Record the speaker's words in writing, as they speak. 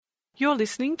You're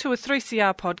listening to a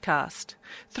 3CR podcast.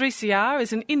 3CR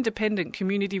is an independent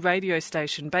community radio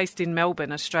station based in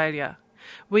Melbourne, Australia.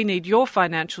 We need your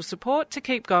financial support to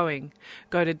keep going.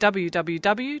 Go to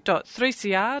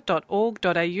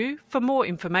www.3cr.org.au for more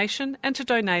information and to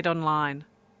donate online.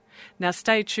 Now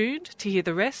stay tuned to hear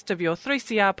the rest of your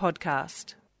 3CR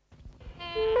podcast.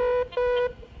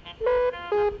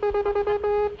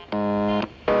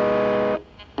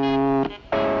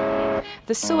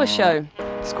 The Sewer Show.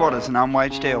 Squatters and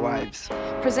unwaged airwaves.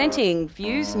 Presenting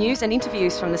views, news and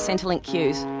interviews from the Centrelink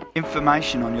queues.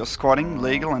 Information on your squatting,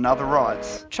 legal and other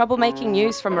rights. Troublemaking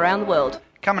news from around the world.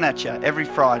 Coming at you every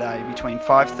Friday between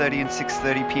 5:30 and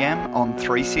 6:30pm on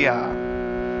 3CR.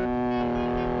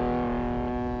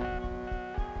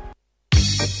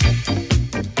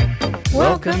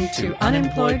 Welcome to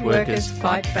Unemployed Workers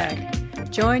Fight Back.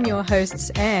 Join your hosts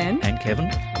Anne and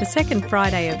Kevin the second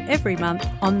Friday of every month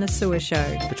on The Sewer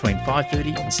Show between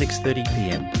 5:30 and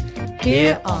 6:30pm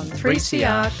here on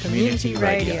 3CR Community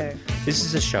Radio. This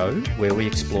is a show where we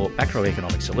explore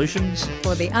macroeconomic solutions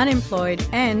for the unemployed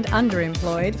and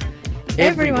underemployed.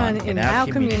 Everyone in our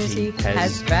community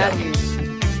has value.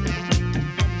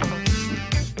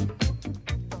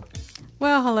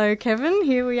 Well, hello, Kevin.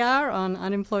 Here we are on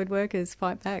Unemployed Workers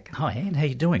Fight Back. Hi, Anne. How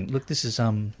you doing? Look, this is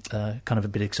kind of a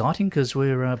bit exciting because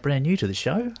we're brand new to the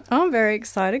show. I'm very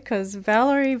excited because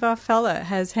Valerie Varfella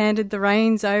has handed the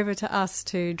reins over to us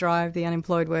to drive the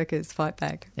Unemployed Workers Fight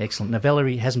Back. Excellent. Now,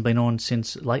 Valerie hasn't been on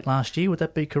since late last year. Would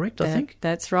that be correct, I think?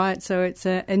 That's right. So it's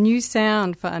a new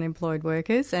sound for unemployed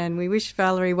workers, and we wish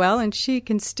Valerie well, and she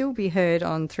can still be heard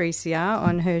on 3CR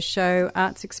on her show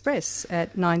Arts Express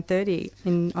at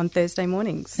 9:30 on Thursday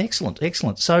mornings. Excellent.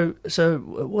 So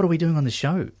what are we doing on the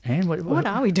show, Anne? What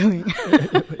are we doing?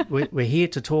 We're here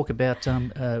to talk about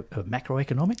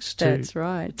macroeconomics. That's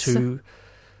right. For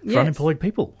unemployed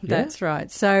people. Yeah? That's right.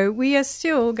 So we are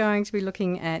still going to be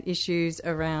looking at issues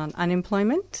around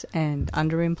unemployment and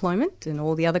underemployment and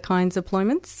all the other kinds of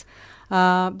employments.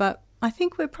 But I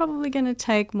think we're probably going to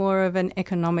take more of an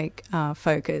economic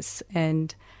focus,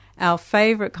 and our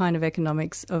favourite kind of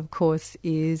economics, of course,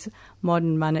 is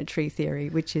modern monetary theory,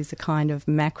 which is a kind of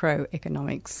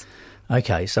macroeconomics.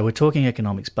 Okay, so we're talking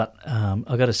economics, but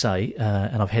I've got to say,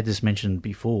 and I've had this mentioned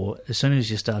before, as soon as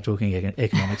you start talking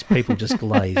economics, people just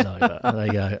glaze over. They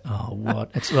go, oh, what?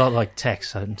 It's like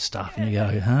tax and stuff, and you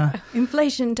go, huh?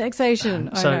 Inflation, taxation,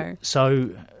 I know.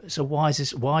 So why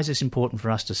is this important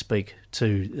for us to speak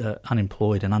to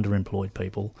unemployed and underemployed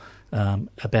people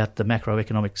about the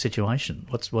macroeconomic situation?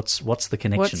 What's the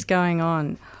connection? What's going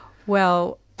on?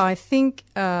 Well, I think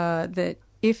that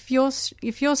if you're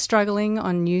struggling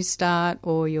on New Start,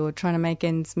 or you're trying to make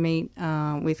ends meet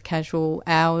with casual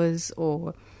hours,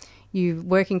 or you're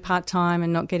working part-time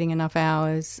and not getting enough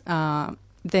hours,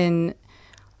 then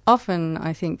often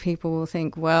I think people will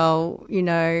think, well, you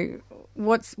know,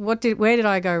 where did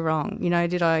I go wrong? You know,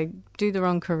 did I do the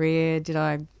wrong career? Did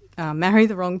I marry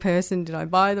the wrong person? Did I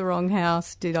buy the wrong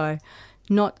house? Did I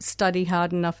not study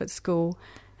hard enough at school?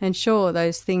 And sure,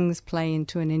 those things play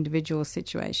into an individual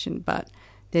situation, but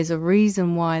there's a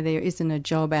reason why there isn't a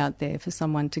job out there for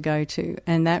someone to go to,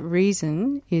 and that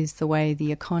reason is the way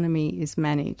the economy is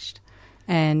managed.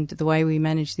 And the way we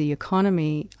manage the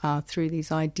economy are through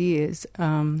these ideas,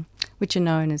 which are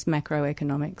known as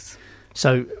macroeconomics.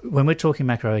 So when we're talking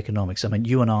macroeconomics, I mean,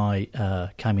 you and I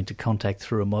came into contact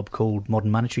through a mob called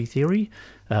Modern Monetary Theory,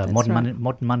 Modern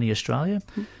Money Australia,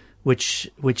 which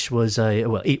was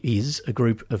it is a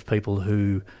group of people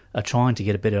who are trying to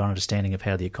get a better understanding of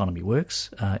how the economy works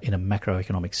in a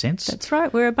macroeconomic sense. That's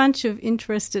right. We're a bunch of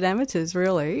interested amateurs,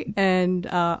 really, and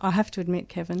I have to admit,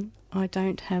 Kevin, I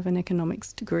don't have an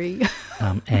economics degree.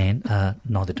 And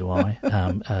neither do I.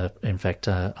 In fact,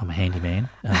 I'm a handyman,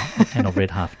 and I've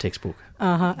read half a textbook.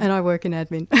 And I work in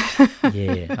admin.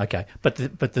 Yeah, okay. But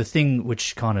the thing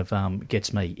which kind of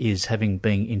gets me is, having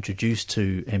been introduced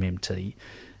to MMT,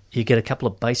 you get a couple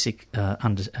of basic, a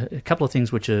couple of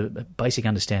things which are basic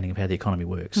understanding of how the economy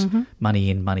works: money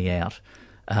in, money out,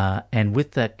 and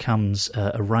with that comes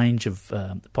a range of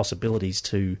possibilities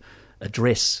to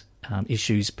address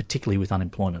issues, particularly with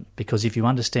unemployment. Because if you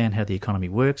understand how the economy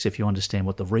works, if you understand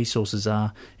what the resources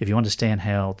are, if you understand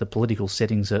how the political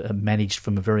settings are managed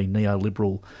from a very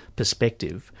neoliberal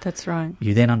perspective, that's right.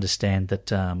 You then understand that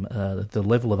the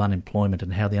level of unemployment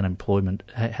and how the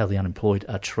unemployed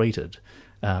are treated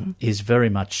is very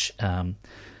much a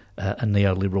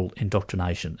neoliberal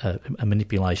indoctrination, a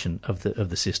manipulation of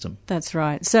the system. That's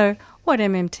right. So what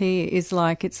MMT is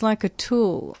like, it's like a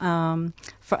tool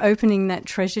for opening that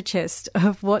treasure chest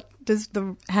of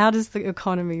how does the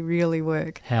economy really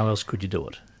work. How else could you do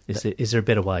it? Is there a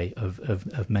better way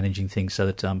of managing things so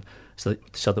that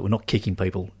we're not kicking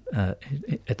people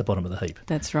at the bottom of the heap?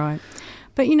 That's right.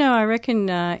 But I reckon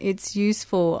it's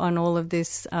useful on all of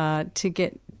this to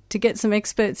get some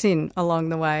experts in along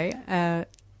the way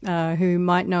who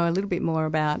might know a little bit more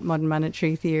about modern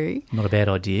monetary theory. Not a bad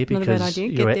idea, because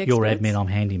you're admin, I'm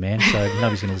handyman, so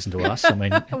nobody's going to listen to us. I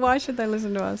mean, why should they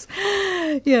listen to us?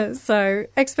 Yeah, so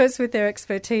experts with their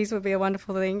expertise would be a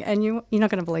wonderful thing. And you're not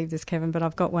going to believe this, Kevin, but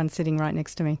I've got one sitting right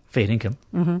next to me. Fair income.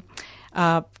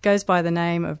 Mm-hmm. Goes by the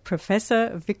name of Professor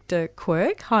Victor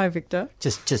Quirk. Hi, Victor.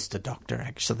 Just a doctor,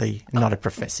 actually, not a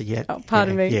professor yet. Oh,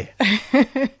 pardon me.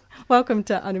 Yeah. Welcome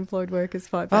to Unemployed Workers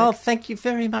Fight Back. Oh, thank you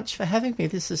very much for having me.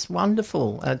 This is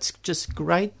wonderful. It's just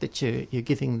great that you're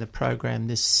giving the program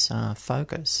this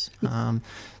focus. I'm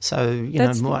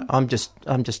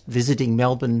just visiting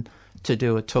Melbourne to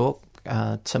do a talk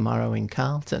tomorrow in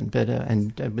Carlton, but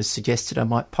and it was suggested I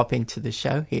might pop into the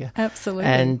show here. Absolutely.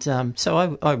 And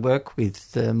so I work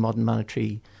with the modern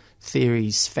monetary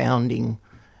theory's founding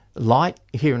light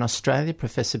here in Australia,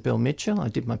 Professor Bill Mitchell. I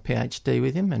did my PhD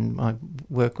with him, and I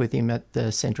work with him at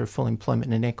the Centre of Full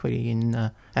Employment and Equity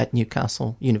at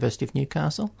Newcastle, University of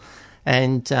Newcastle.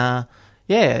 And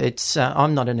it's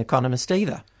I'm not an economist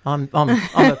either. I'm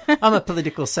a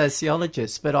political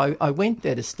sociologist, but I went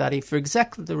there to study for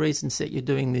exactly the reasons that you're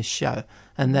doing this show,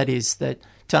 and that is that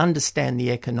to understand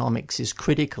the economics is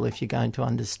critical if you're going to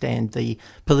understand the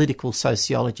political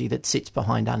sociology that sits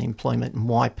behind unemployment and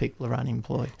why people are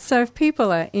unemployed. So if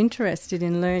people are interested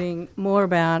in learning more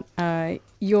about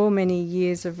your many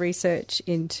years of research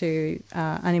into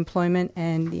unemployment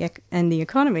and the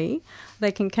economy,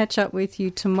 they can catch up with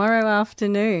you tomorrow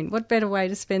afternoon. What better way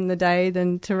to spend the day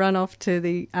than to run off to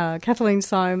the Kathleen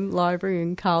Syme Library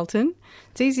in Carlton?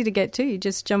 It's easy to get to. You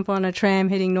just jump on a tram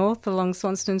heading north along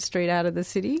Swanston Street out of the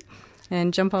city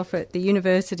and jump off at the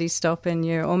university stop, and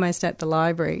you're almost at the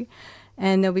library.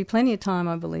 And there'll be plenty of time,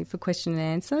 I believe, for question and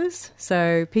answers.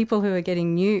 So people who are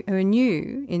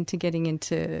new into getting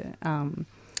into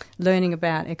learning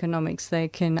about economics, they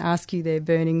can ask you their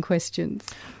burning questions.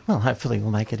 Well, hopefully we'll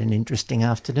make it an interesting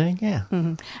afternoon, yeah.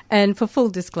 Mm-hmm. And for full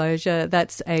disclosure,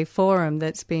 that's a forum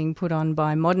that's being put on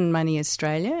by Modern Money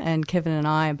Australia, and Kevin and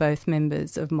I are both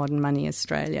members of Modern Money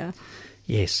Australia.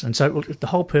 Yes, and so the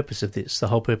whole purpose of this, the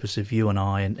whole purpose of you and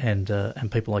I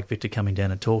and people like Victor coming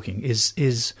down and talking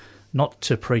is not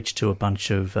to preach to a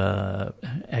bunch of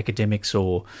academics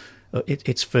or...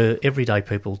 It's for everyday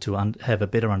people to have a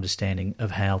better understanding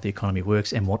of how the economy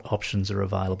works and what options are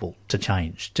available to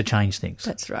change things.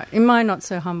 That's right. In my not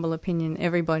so humble opinion,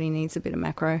 everybody needs a bit of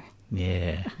macro.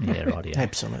 Yeah, right. Yeah.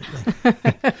 Absolutely.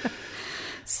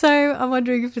 So I'm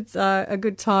wondering if it's a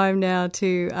good time now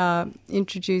to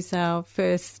introduce our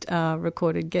first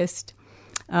recorded guest.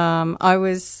 I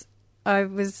was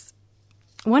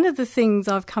one of the things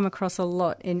I've come across a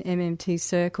lot in MMT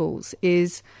circles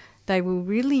is they will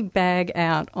really bag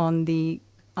out on the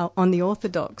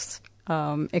orthodox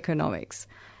economics.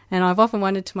 And I've often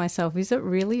wondered to myself, is it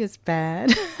really as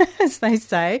bad as they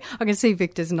say? I can see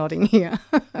Victor's nodding here.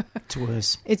 It's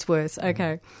worse. It's worse,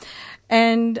 okay.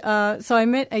 And so I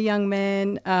met a young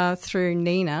man through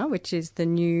NENA, which is the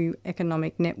New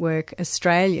Economic Network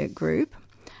Australia group,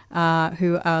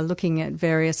 who are looking at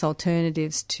various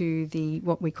alternatives to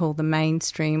what we call the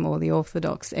mainstream or the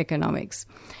orthodox economics.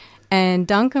 And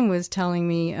Duncan was telling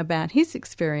me about his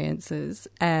experiences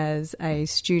as a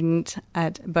student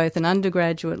at both an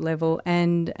undergraduate level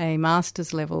and a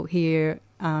master's level here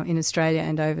in Australia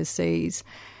and overseas.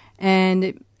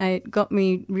 And it got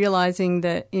me realising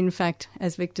that, in fact,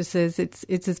 as Victor says,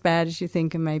 it's as bad as you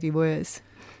think and maybe worse.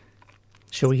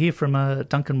 Shall we hear from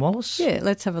Duncan Wallace? Yeah,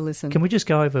 let's have a listen. Can we just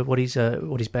go over what his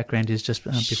background is just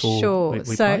before we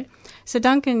play? So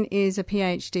Duncan is a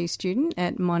PhD student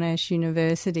at Monash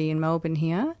University in Melbourne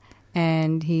here,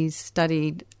 and he's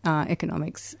studied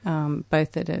economics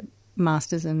both at a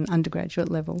master's and undergraduate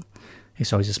level.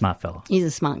 So he's a smart fella. He's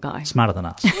a smart guy. Smarter than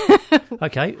us.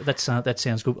 Okay, that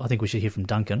sounds good. I think we should hear from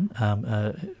Duncan,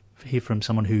 hear from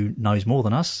someone who knows more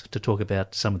than us to talk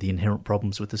about some of the inherent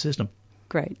problems with the system.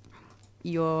 Great.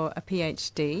 You're a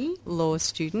PhD law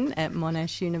student at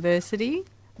Monash University.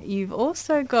 You've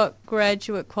also got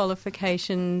graduate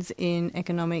qualifications in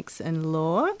economics and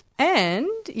law, and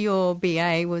your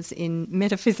BA was in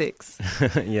metaphysics.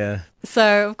 Yeah.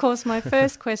 So, of course, my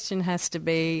first question has to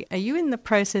be, are you in the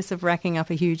process of racking up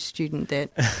a huge student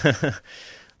debt?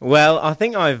 Well, I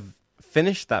think I've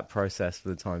finished that process for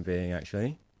the time being,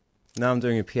 actually. Now I'm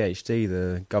doing a PhD,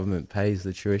 the government pays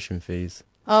the tuition fees.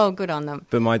 Oh, good on them.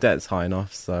 But my debt's high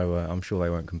enough, so I'm sure they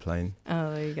won't complain.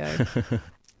 Oh, there you go.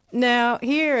 Now,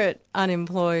 here at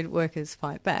Unemployed Workers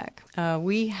Fight Back,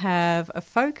 we have a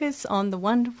focus on the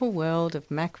wonderful world of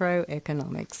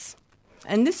macroeconomics.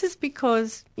 And this is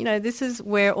because, this is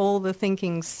where all the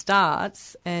thinking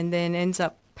starts and then ends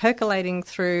up percolating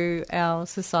through our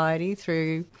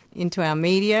society, into our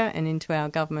media and into our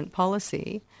government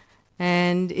policy.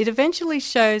 And it eventually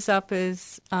shows up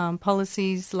as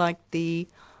policies like the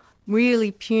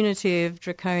really punitive,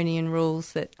 draconian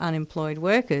rules that unemployed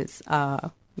workers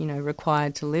are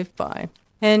required to live by.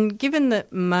 And given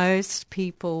that most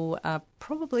people are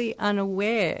probably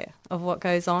unaware of what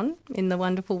goes on in the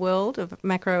wonderful world of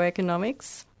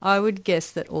macroeconomics, I would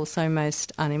guess that also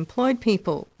most unemployed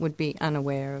people would be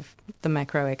unaware of the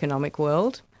macroeconomic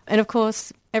world. And of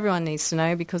course, everyone needs to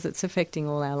know because it's affecting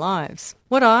all our lives.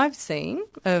 What I've seen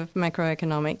of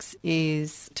macroeconomics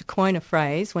is, to coin a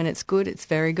phrase, when it's good, it's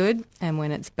very good, and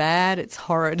when it's bad, it's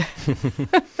horrid.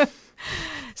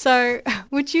 So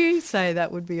would you say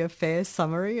that would be a fair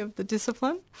summary of the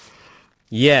discipline?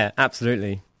 Yeah,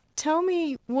 absolutely. Tell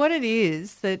me what it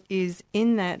is that is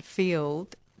in that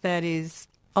field that is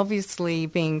obviously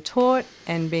being taught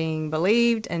and being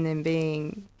believed and then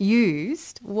being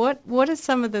used. What are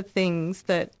some of the things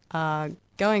that are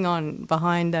going on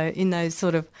behind in those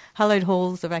sort of hallowed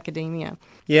halls of academia?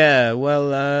 Yeah,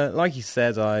 well, like you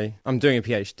said, I'm doing a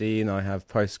PhD and I have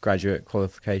postgraduate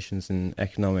qualifications in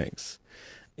economics.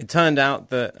 It turned out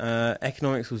that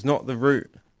economics was not the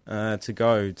route to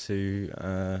go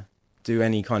to do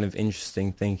any kind of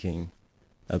interesting thinking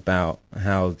about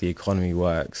how the economy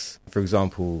works. For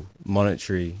example,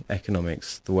 monetary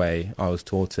economics, the way I was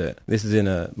taught it. This is in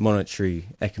a monetary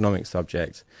economics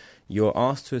subject. You're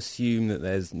asked to assume that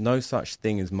there's no such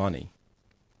thing as money.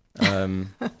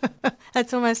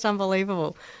 That's almost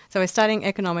unbelievable. So we're studying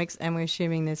economics and we're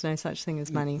assuming there's no such thing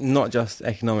as money. Not just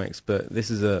economics, but this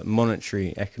is a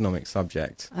monetary economics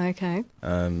subject. Okay.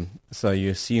 So you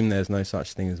assume there's no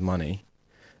such thing as money,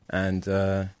 and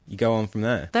you go on from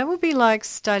there. That would be like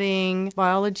studying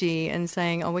biology and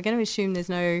saying, we're going to assume there's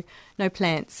no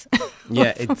plants.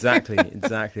 Yeah,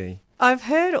 exactly. I've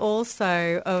heard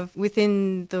also of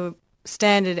within the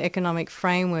standard economic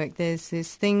framework, there's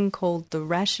this thing called the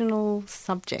rational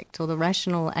subject or the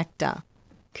rational actor.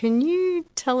 Can you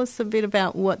tell us a bit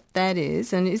about what that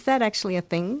is, and is that actually a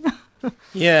thing?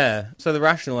 Yeah, so the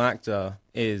rational actor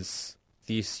is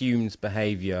the assumed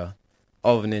behaviour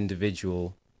of an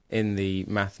individual in the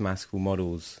mathematical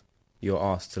models you're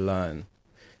asked to learn.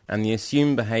 And the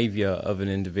assumed behaviour of an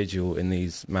individual in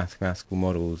these mathematical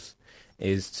models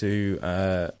is to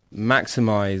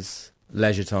maximise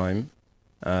leisure time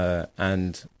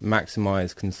and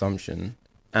maximise consumption,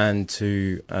 and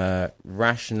to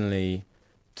rationally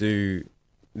do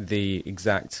the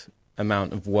exact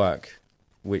amount of work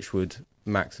which would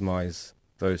maximise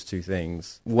those two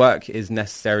things. Work is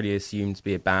necessarily assumed to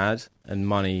be a bad, and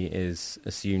money is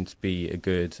assumed to be a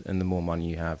good, and the more money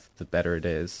you have, the better it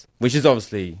is. Which is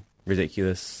obviously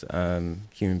ridiculous.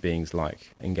 Human beings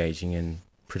like engaging in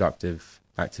productive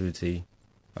activity.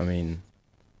 I mean,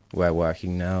 we're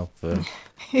working now for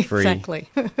free. Exactly.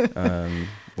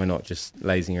 We're not just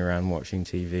lazing around watching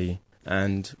TV.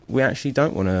 And we actually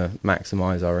don't want to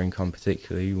maximise our income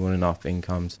particularly. We want enough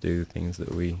income to do the things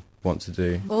that we want to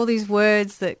do. All these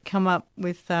words that come up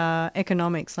with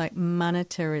economics, like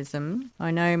monetarism. I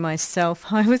know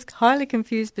myself, I was highly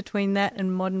confused between that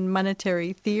and modern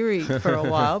monetary theory for a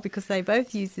while, because they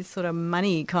both use this sort of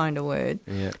money kind of word,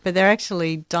 but they're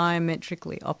actually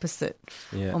diametrically opposite,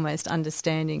 almost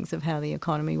understandings of how the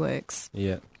economy works.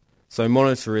 Yeah. So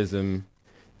monetarism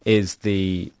is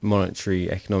the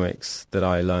monetary economics that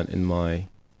I learnt in my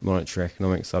monetary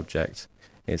economics subject.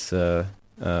 It's a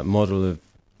model of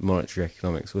monetary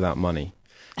economics without money.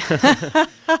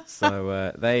 So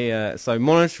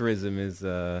monetarism is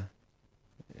an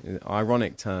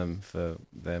ironic term for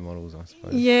their models, I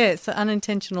suppose. Yeah, it's an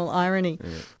unintentional irony. Yeah.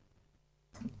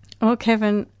 Well,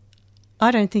 Kevin,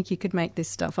 I don't think you could make this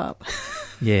stuff up.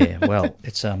 Yeah, well,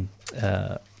 it's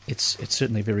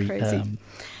certainly very crazy.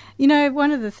 You know, one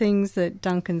of the things that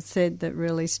Duncan said that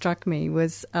really struck me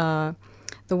was the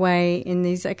way in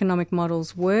these economic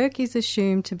models work is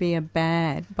assumed to be a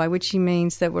bad, by which he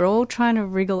means that we're all trying to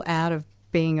wriggle out of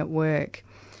being at work.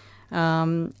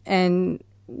 And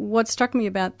what struck me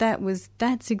about that was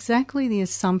that's exactly the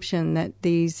assumption that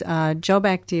these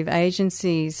job-active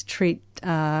agencies treat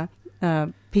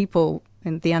people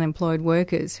and the unemployed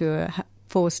workers who are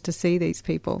forced to see these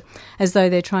people as though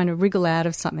they're trying to wriggle out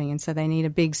of something, and so they need a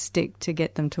big stick to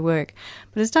get them to work.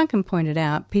 But as Duncan pointed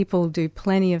out, people do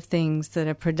plenty of things that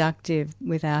are productive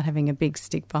without having a big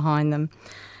stick behind them.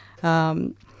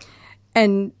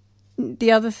 And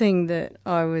The other thing that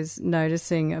I was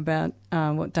noticing about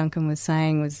what Duncan was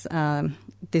saying was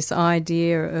this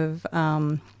idea of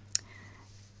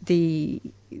the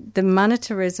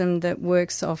monetarism that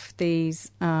works off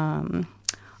these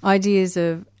ideas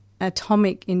of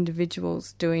atomic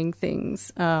individuals doing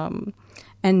things, and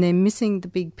they're missing the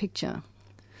big picture.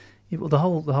 Yeah, well, the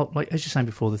whole, like as you're saying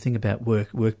before, the thing about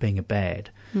work being a bad,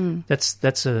 that's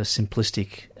a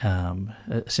simplistic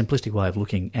way of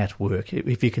looking at work.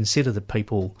 If you consider that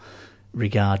people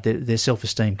regard their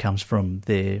self-esteem comes from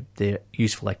their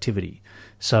useful activity,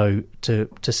 so to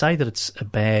say that it's a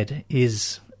bad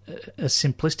is a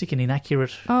simplistic and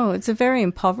inaccurate. Oh, it's a very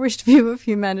impoverished view of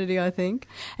humanity, I think.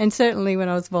 And certainly when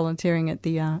I was volunteering at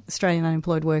the Australian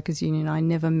Unemployed Workers Union, I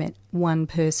never met one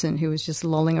person who was just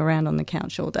lolling around on the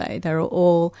couch all day. They were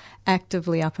all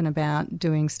actively up and about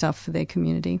doing stuff for their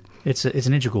community. It's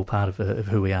an integral part of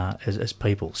who we are as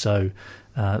people. So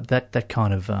that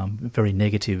kind of very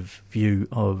negative view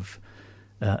of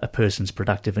a person's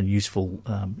productive and useful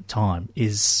time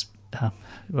is...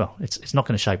 well, it's not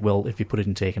going to shape well if you put it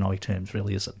into economic terms,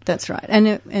 really, is it? That's right.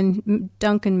 And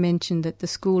Duncan mentioned that the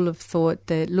school of thought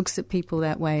that looks at people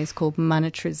that way is called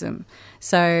monetarism.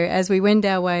 So as we wend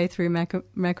our way through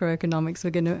macroeconomics,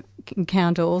 we're going to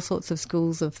encounter all sorts of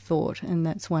schools of thought, and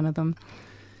that's one of them.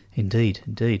 Indeed.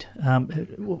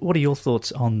 What are your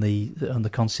thoughts on the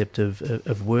concept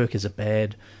of work as a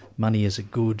bad, money as a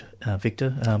good,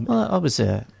 Victor? Well,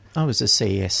 I was a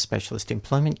CES specialist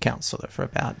employment counsellor for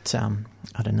about,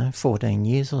 14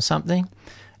 years or something.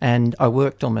 And I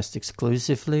worked almost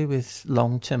exclusively with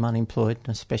long-term unemployed and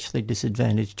especially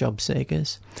disadvantaged job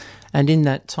seekers. And in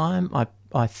that time,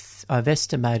 I've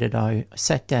estimated I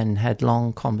sat down and had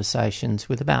long conversations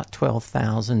with about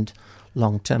 12,000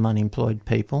 long-term unemployed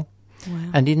people. Wow.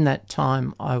 And in that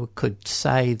time, I could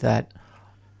say that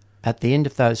at the end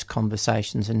of those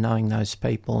conversations and knowing those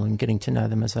people and getting to know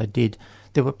them as I did,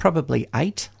 there were probably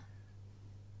 8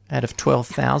 out of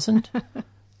 12,000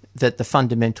 that the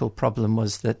fundamental problem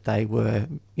was that they were,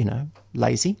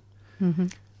 lazy. Mm-hmm.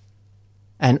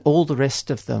 And all the rest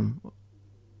of them,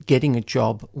 getting a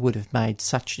job would have made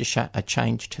such a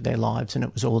change to their lives, and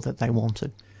it was all that they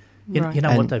wanted. Right. You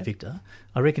know what though, Victor?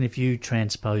 I reckon if you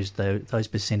transposed those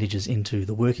percentages into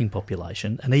the working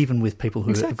population, and even with people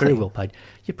who are very well paid,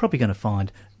 you're probably going to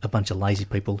find a bunch of lazy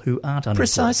people who aren't unemployed.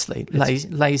 Precisely.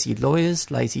 Lazy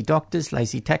lawyers, lazy doctors,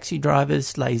 lazy taxi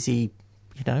drivers, lazy,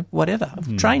 whatever,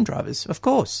 train drivers, of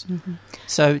course. Mm-hmm.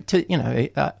 So,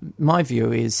 my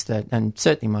view is that, and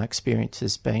certainly my experience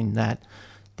has been that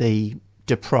the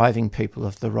depriving people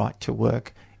of the right to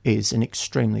work is an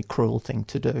extremely cruel thing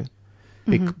to do.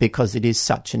 Because it is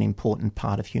such an important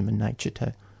part of human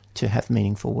nature to have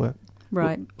meaningful work.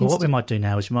 Right. Well, what we might do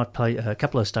now is we might play a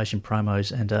couple of station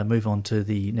promos and move on to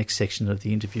the next section of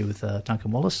the interview with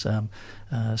Duncan Wallace.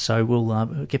 So we'll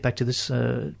get back to this,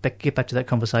 get back to that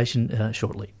conversation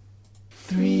shortly.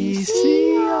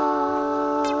 3CR.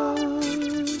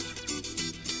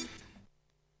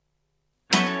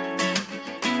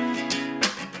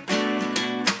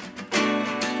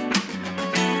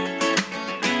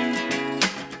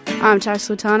 I'm Char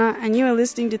Sultana, and you are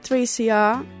listening to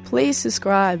 3CR. Please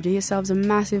subscribe. Do yourselves a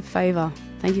massive favour.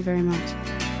 Thank you very much.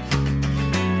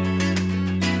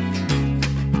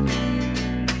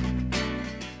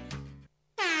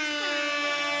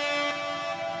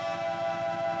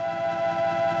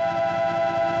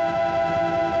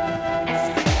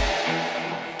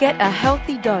 Get a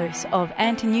healthy dose of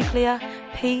anti-nuclear,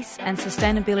 peace and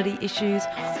sustainability issues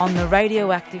on The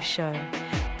Radioactive Show.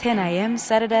 10 a.m.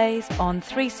 Saturdays on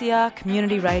 3CR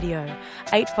Community Radio,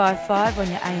 855 on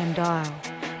your AM dial,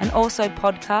 and also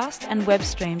podcast and web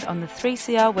streamed on the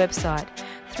 3CR website,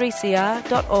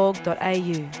 3cr.org.au.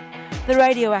 The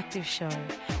Radioactive Show,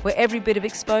 where every bit of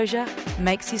exposure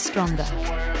makes you stronger.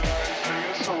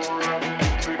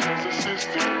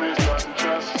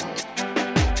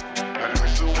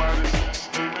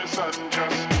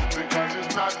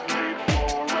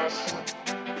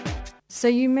 So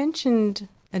you mentioned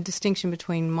a distinction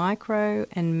between micro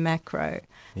and macro.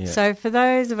 Yeah. So for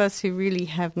those of us who really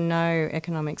have no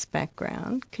economics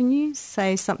background, can you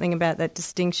say something about that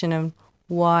distinction and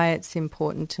why it's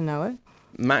important to know it?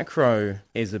 Macro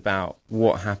is about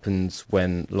what happens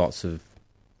when lots of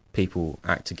people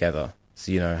act together.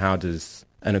 So, how does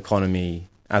an economy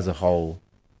as a whole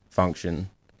function?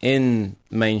 In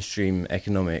mainstream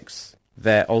economics,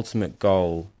 their ultimate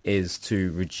goal is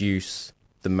to reduce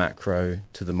the macro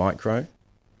to the micro.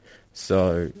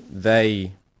 So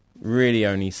they really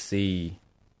only see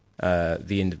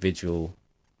the individual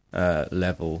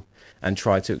level and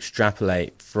try to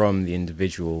extrapolate from the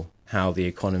individual how the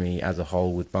economy as a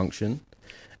whole would function.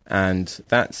 And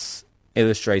that's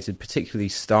illustrated particularly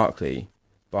starkly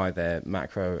by their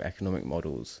macroeconomic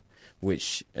models,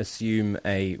 which assume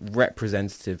a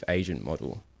representative agent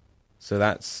model.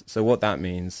 So what that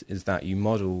means is that you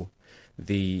model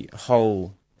the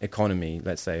whole economy,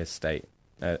 let's say a state,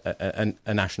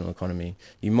 a national economy.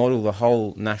 You model the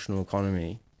whole national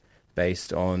economy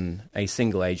based on a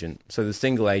single agent. So the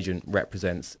single agent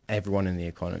represents everyone in the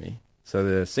economy. So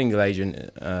the single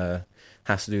agent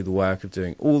has to do the work of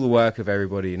doing all the work of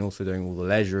everybody and also doing all the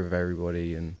leisure of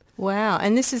everybody. And wow,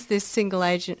 and this is this single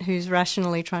agent who's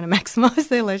rationally trying to maximise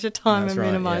their leisure time and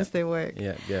minimise their work.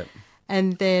 Yeah.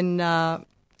 And then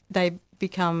they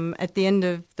become, at the end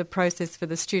of the process for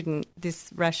the student, this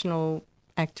rational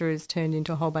actor is turned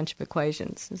into a whole bunch of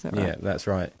equations. Is that right? Yeah, that's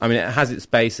right. I mean, it has its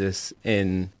basis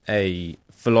in a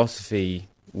philosophy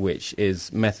which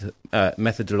is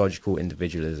methodological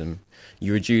individualism.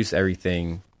 You reduce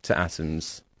everything to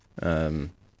atoms.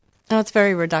 It's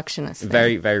very reductionist.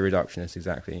 Very, very reductionist,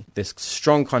 exactly. This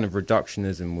strong kind of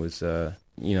reductionism was,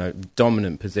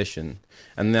 dominant position,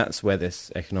 and that's where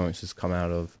this economics has come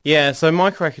out of. Yeah, so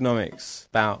microeconomics,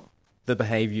 about the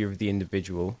behaviour of the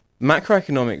individual.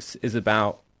 Macroeconomics is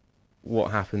about what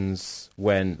happens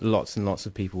when lots and lots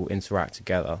of people interact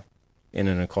together in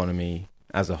an economy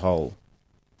as a whole.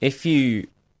 If you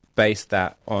base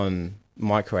that on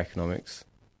microeconomics,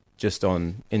 just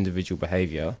on individual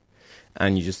behaviour,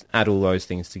 and you just add all those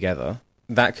things together,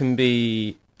 that can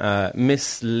be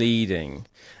misleading.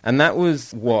 And that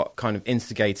was what kind of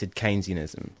instigated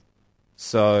Keynesianism.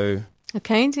 So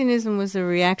Keynesianism was a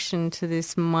reaction to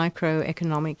this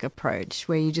microeconomic approach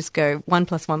where you just go 1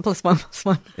 + 1 + 1 +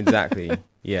 1. Exactly,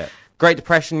 yeah. Great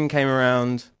Depression came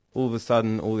around, all of a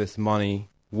sudden all this money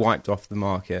wiped off the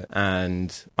market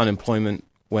and unemployment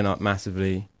went up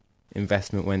massively,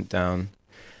 investment went down,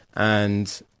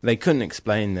 and they couldn't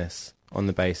explain this on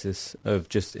the basis of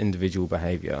just individual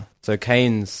behaviour. So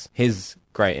Keynes, his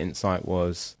great insight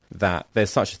was that there's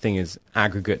such a thing as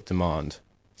aggregate demand.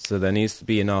 So there needs to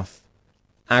be enough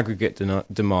aggregate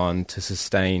demand to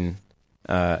sustain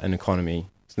an economy.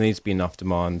 So there needs to be enough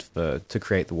demand to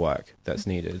create the work that's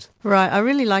needed. Right. I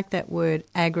really like that word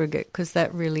aggregate because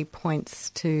that really points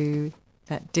to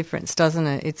that difference, doesn't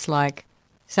it? It's like,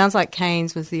 sounds like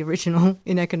Keynes was the original,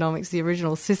 in economics, the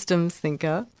original systems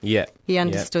thinker. Yeah. He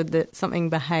understood that something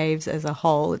behaves as a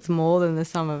whole. It's more than the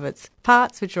sum of its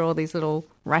parts, which are all these little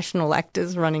rational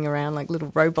actors running around like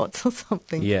little robots or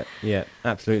something. Yeah,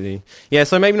 absolutely. Yeah,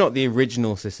 so maybe not the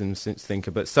original systems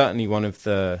thinker, but certainly one of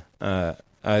the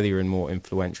earlier and more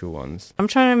influential ones. I'm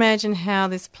trying to imagine how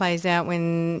this plays out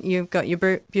when you've got your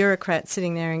bureaucrats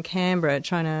sitting there in Canberra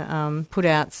trying to put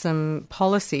out some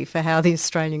policy for how the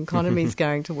Australian economy is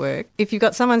going to work. If you've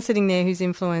got someone sitting there who's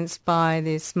influenced by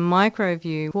this micro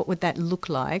view, what would that look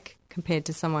like compared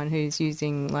to someone who's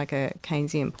using like a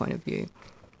Keynesian point of view?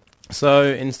 So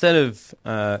instead of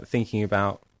thinking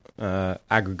about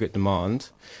aggregate demand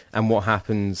and what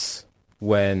happens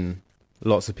when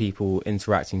lots of people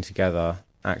interacting together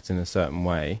act in a certain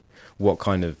way, what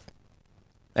kind of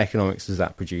economics does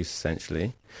that produce,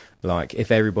 essentially? Like,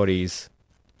 if everybody's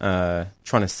trying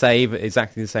to save at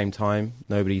exactly the same time,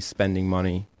 nobody's spending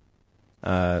money,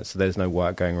 so there's no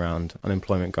work going around,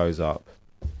 unemployment goes up.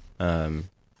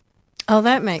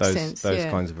 That makes sense. Those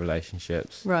kinds of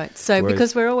relationships. Right. So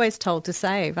because we're always told to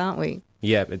save, aren't we?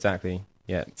 Yeah, exactly.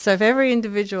 Yeah. So if every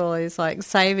individual is like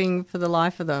saving for the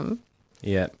life of them,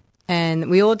 yeah, and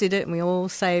we all did it and we all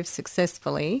saved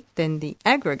successfully, then the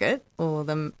aggregate or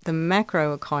the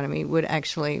macro economy would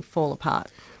actually fall apart.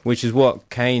 Which is what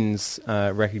Keynes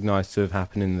recognised to have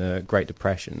happened in the Great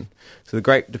Depression. So the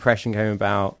Great Depression came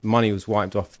about, money was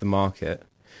wiped off the market,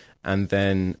 and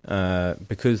then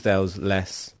because there was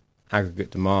less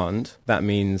aggregate demand, that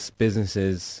means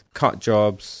businesses cut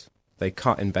jobs, they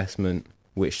cut investment,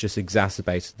 which just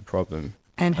exacerbated the problem.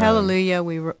 And hallelujah,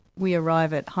 we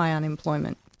arrive at high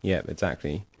unemployment. Yeah,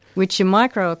 exactly. Which your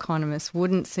microeconomists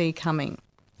wouldn't see coming.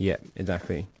 Yeah,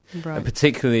 exactly. Right. And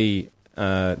particularly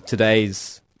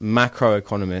today's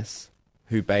macroeconomists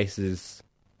who bases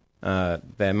their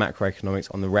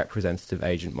macroeconomics on the representative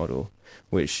agent model,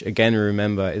 which, again,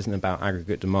 remember, isn't about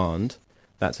aggregate demand.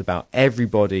 That's about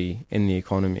everybody in the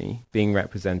economy being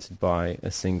represented by a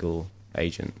single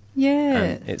agent. Yeah.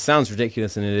 And it sounds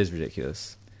ridiculous, and it is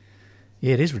ridiculous.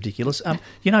 Yeah, it is ridiculous.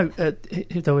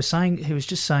 They were saying,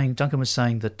 Duncan was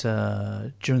saying that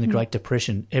during the Great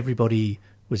Depression, everybody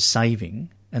was saving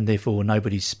and therefore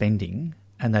nobody's spending,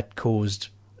 and that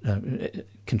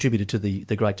contributed to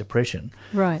the Great Depression.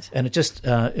 Right. And it just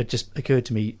occurred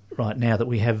to me right now that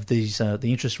we have these the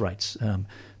interest rates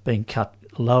being cut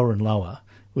lower and lower,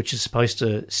 which is supposed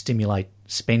to stimulate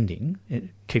spending,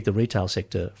 keep the retail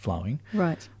sector flowing.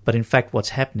 Right. But in fact, what's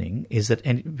happening is that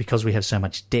because we have so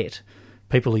much debt,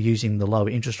 people are using the lower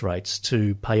interest rates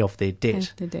to pay off their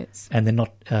debt. Their debts. And they're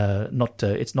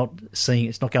it's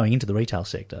not going into the retail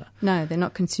sector. No, they're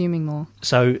not consuming more.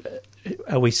 So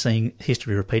are we seeing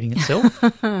history repeating itself?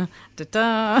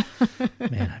 Da-da.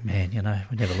 Man,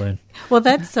 we never learn. Well,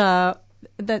 that's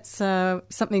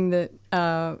something that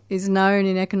is known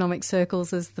in economic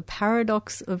circles as the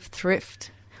paradox of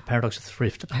thrift. Paradox of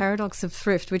thrift. The paradox of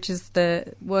thrift, which is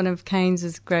one of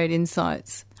Keynes's great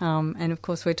insights. And, of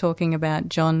course, we're talking about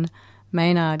John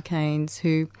Maynard Keynes,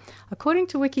 who, according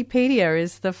to Wikipedia,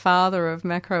 is the father of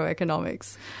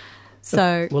macroeconomics.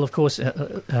 So, well, of course,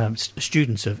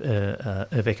 students of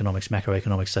economics,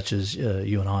 macroeconomics, such as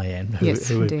you and I, Anne, who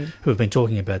have been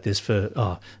talking about this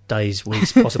for days,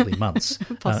 weeks, possibly months,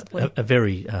 possibly, are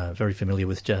very familiar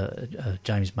with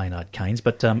James Maynard Keynes.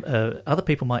 But other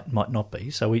people might not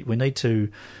be. So we need to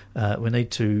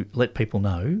let people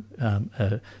know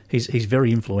he's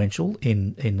very influential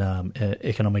in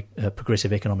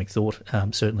progressive economic thought.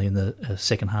 Certainly in the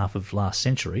second half of last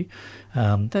century.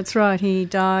 That's right. He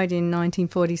died in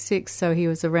 1946, so he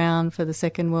was around for the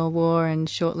Second World War and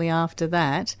shortly after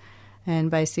that, and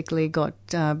basically got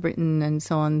Britain and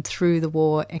so on through the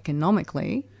war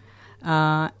economically.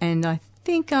 And I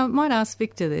think I might ask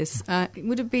Victor this.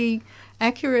 Would it be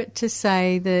accurate to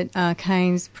say that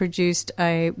Keynes produced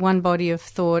one body of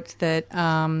thought that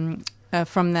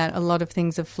from that a lot of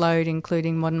things have flowed,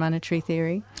 including modern monetary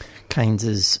theory?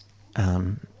 Keynes's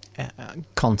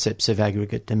concepts of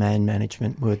aggregate demand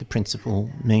management were the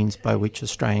principal means by which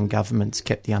Australian governments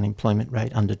kept the unemployment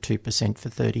rate under 2% for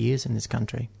 30 years in this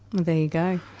country. Well, there you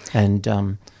go. And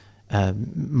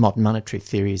modern monetary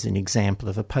theory is an example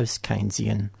of a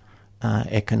post-Keynesian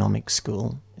economic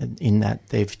school, in that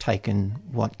they've taken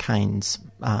what Keynes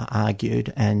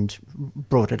argued and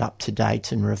brought it up to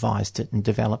date and revised it and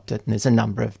developed it. And there's a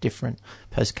number of different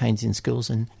post-Keynesian schools,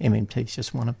 and MMT is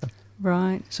just one of them.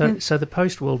 Right. So the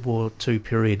post-World War II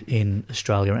period in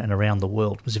Australia and around the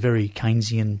world was a very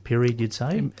Keynesian period, you'd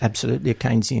say? Absolutely a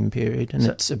Keynesian period, and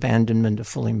its abandonment of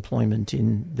full employment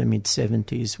in the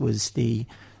mid-70s was the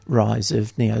rise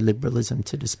of neoliberalism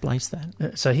to displace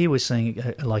that. So here we're seeing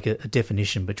a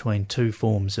definition between two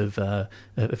forms of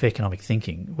economic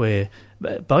thinking, where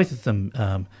both of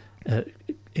them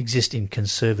exist in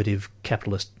conservative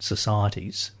capitalist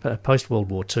societies. Post-World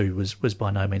War II was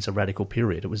by no means a radical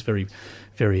period. It was very,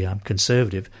 very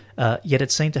conservative, yet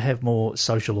it seemed to have more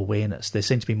social awareness. There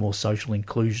seemed to be more social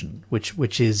inclusion,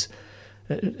 which is,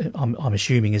 I'm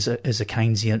assuming, is a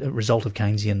result of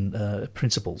Keynesian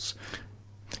principles.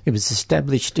 It was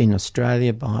established in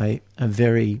Australia by a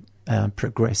very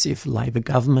progressive Labor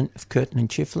government of Curtin and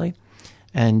Chifley,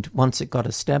 and once it got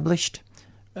established,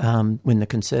 when the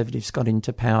Conservatives got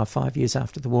into power 5 years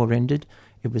after the war ended,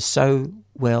 it was so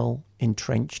well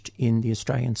entrenched in the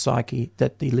Australian psyche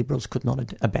that the Liberals could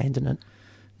not abandon it.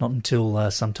 Not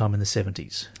until sometime in the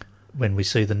 70s, when we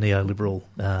see the neoliberal...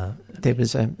 There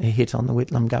was a hit on the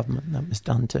Whitlam government that was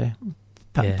done to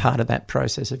part of that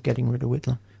process of getting rid of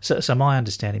Whitlam. So my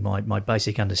understanding, my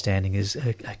basic understanding is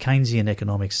Keynesian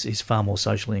economics is far more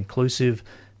socially inclusive.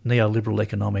 Neoliberal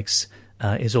economics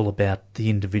is all about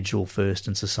the individual first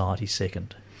and society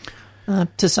second.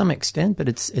 To some extent, but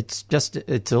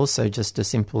it's also just a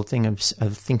simple thing of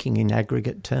thinking in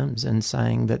aggregate terms and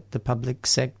saying that the public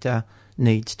sector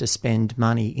needs to spend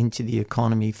money into the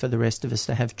economy for the rest of us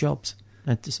to have jobs,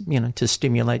 to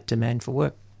stimulate demand for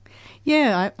work.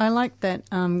 Yeah, I like that,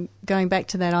 going back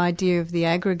to that idea of the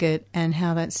aggregate and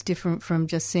how that's different from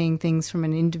just seeing things from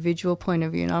an individual point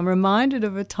of view. And I'm reminded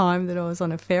of a time that I was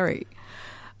on a ferry,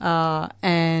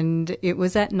 and it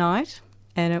was at night,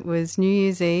 and it was New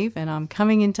Year's Eve, and I'm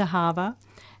coming into harbour,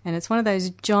 and it's one of those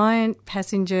giant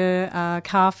passenger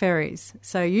car ferries.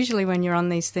 So usually when you're on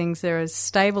these things, they're as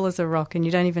stable as a rock and you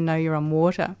don't even know you're on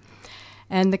water.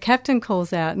 And the captain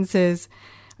calls out and says...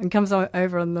 and comes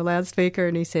over on the loudspeaker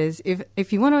and he says,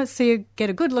 if you want to get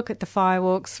a good look at the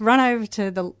fireworks, run over to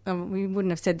the, we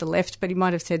wouldn't have said the left, but he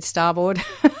might have said starboard.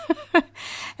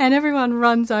 And everyone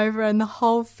runs over and the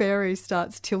whole ferry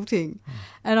starts tilting.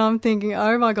 And I'm thinking,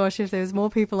 oh my gosh, if there's more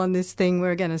people on this thing,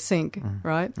 we're going to sink,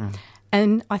 right?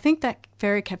 And I think that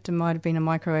ferry captain might have been a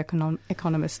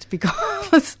microeconomist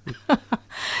because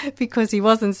because he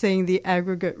wasn't seeing the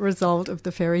aggregate result of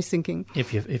the ferry sinking.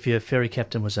 If your ferry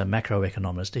captain was a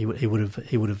macroeconomist, he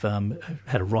would have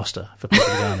had a roster for people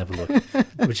to go and have a look,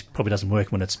 which probably doesn't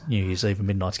work when it's New Year's Eve and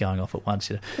midnight's going off at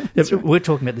once. Right. We were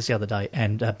talking about this the other day,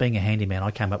 and being a handyman,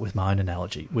 I came up with my own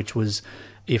analogy, which was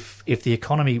if the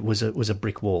economy was a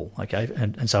brick wall, okay,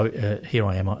 and so here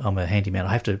I am, I'm a handyman.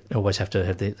 I always have to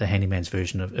have the handyman's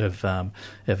version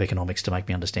of economics to make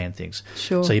me understand things.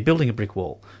 Sure. So you're building a brick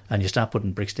wall, and you start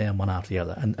putting bricks down one after the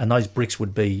other, and those bricks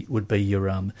would be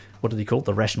your what do they call it?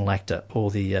 The rational actor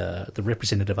or the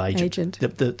representative agent.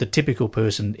 The typical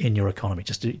person in your economy,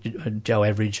 just a Joe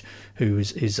Average who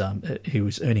is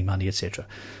earning money, etc.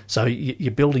 So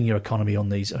you're building your economy on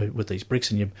these with these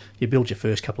bricks, and you build your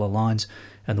first couple of lines,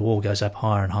 and the wall goes up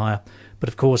higher and higher. But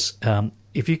of course,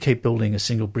 if you keep building a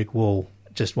single brick wall,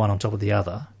 just one on top of the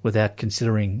other, without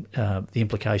considering the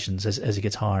implications as it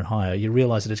gets higher and higher, you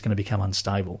realise that it's going to become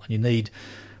unstable, and you need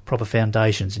proper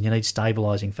foundations, and you need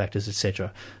stabilising factors,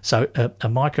 etc. So a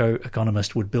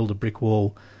microeconomist would build a brick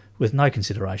wall with no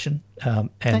consideration,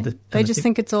 they just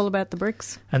think it's all about the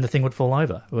bricks, and the thing would fall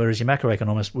over. Whereas your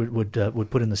macroeconomist would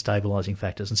put in the stabilising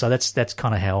factors, and so that's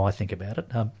kind of how I think about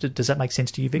it. Does that make sense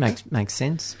to you, Victor? Makes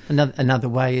sense. Another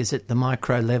way is at the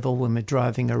micro level, when we're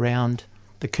driving around,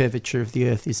 the curvature of the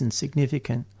Earth isn't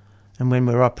significant, and when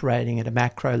we're operating at a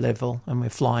macro level and we're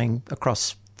flying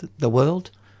across the world,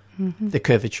 the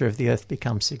curvature of the Earth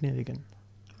becomes significant.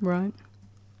 Right.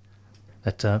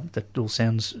 That all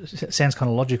sounds kind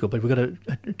of logical, but we've got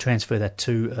to transfer that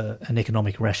to an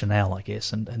economic rationale, I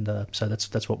guess, and so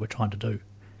that's what we're trying to do.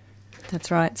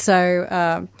 That's right.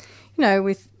 So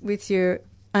with your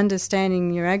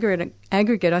understanding your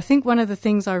aggregate, I think one of the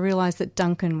things I realised that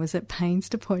Duncan was at pains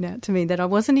to point out to me that I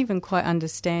wasn't even quite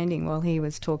understanding while he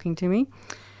was talking to me.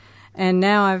 And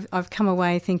now I've come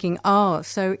away thinking,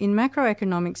 so in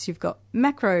macroeconomics you've got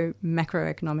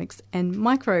macroeconomics and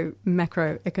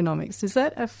macroeconomics. Is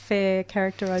that a fair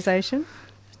characterisation?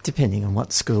 Depending on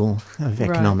what school of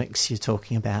economics you're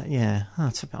talking about, yeah.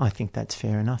 I think that's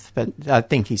fair enough. But I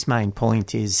think his main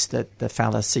point is that the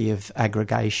fallacy of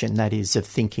aggregation, that is, of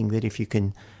thinking that if you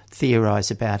can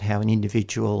theorise about how an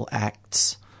individual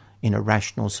acts in a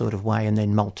rational sort of way and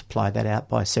then multiply that out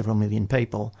by several million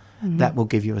people, that will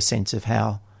give you a sense of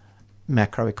how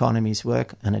macroeconomies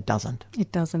work, and it doesn't.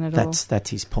 It doesn't at all.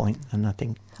 That's his point, and I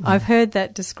think I've heard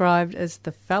that described as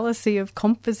the fallacy of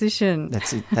composition.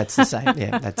 That's it. That's the same.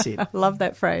 Yeah, that's it. I love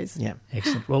that phrase. Yeah,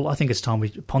 excellent. Well, I think it's time we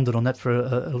pondered on that for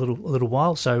a little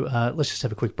while. So let's just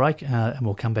have a quick break, and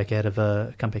we'll come back out of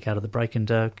the break and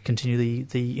continue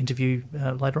the interview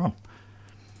later on.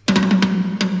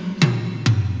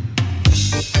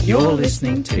 You're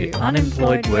listening to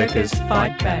Unemployed Workers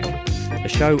Fight Back, a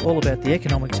show all about the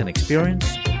economics and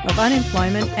experience of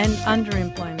unemployment and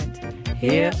underemployment,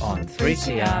 here on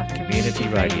 3CR Community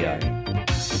Radio.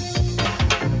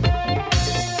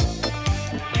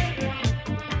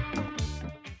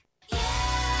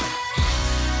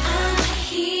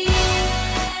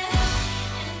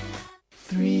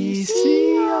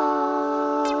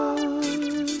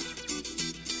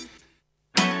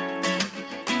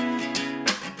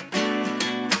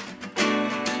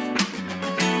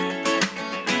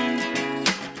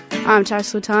 I'm Tash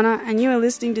Sultana, and you are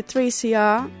listening to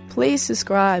 3CR. Please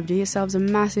subscribe. Do yourselves a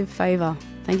massive favour.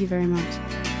 Thank you very much.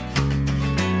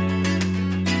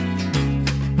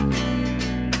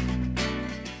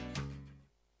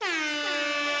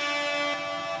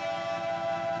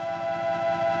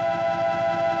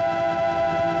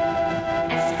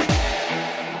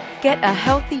 Get a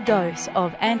healthy dose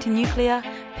of anti-nuclear,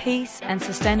 peace and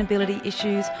sustainability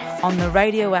issues on The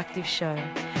Radioactive Show.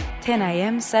 10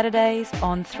 a.m. Saturdays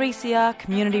on 3CR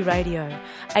Community Radio,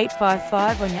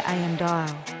 855 on your AM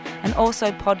dial, and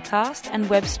also podcast and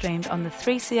web streamed on the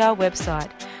 3CR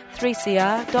website,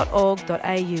 3cr.org.au.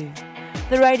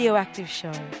 The Radioactive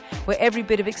Show, where every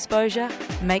bit of exposure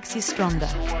makes you stronger.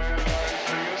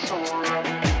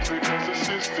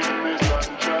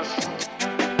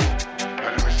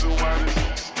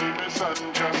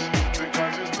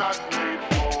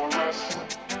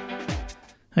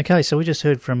 Okay, so we just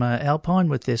heard from Alpine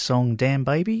with their song Damn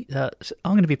Baby. I'm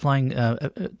going to be playing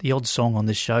the odd song on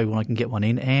this show when I can get one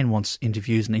in. Anne wants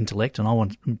interviews and intellect, and I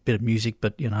want a bit of music,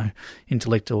 but,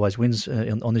 intellect always wins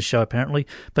on this show apparently.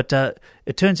 But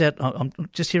it turns out I'm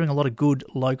just hearing a lot of good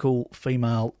local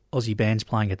female Aussie bands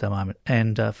playing at the moment,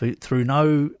 and through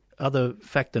no other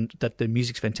fact than that the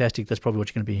music's fantastic, that's probably what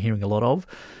you're going to be hearing a lot of.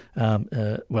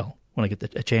 when I get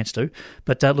a chance to.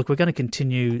 But look, we're going to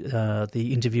continue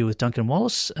the interview with Duncan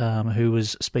Wallace, who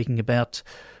was speaking about,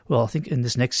 well, I think in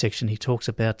this next section he talks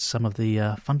about some of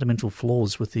the fundamental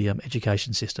flaws with the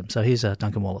education system. So here's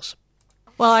Duncan Wallace.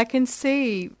 Well, I can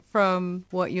see from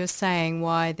what you're saying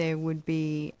why there would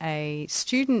be a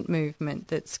student movement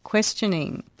that's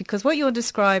questioning, because what you're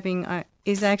describing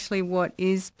is actually what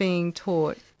is being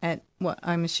taught at what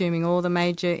I'm assuming all the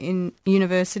major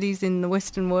universities in the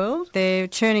Western world. They're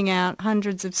churning out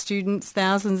hundreds of students,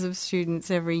 thousands of students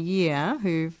every year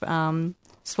who've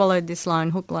swallowed this line,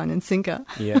 hook, line and sinker.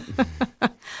 Yeah.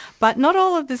 But not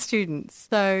all of the students.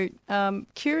 So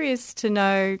curious to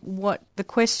know what the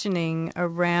questioning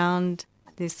around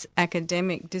this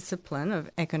academic discipline of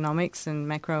economics and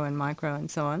macro and micro and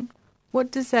so on, what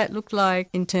does that look like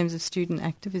in terms of student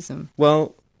activism?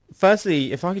 Well,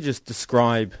 firstly, if I could just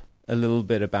describe a little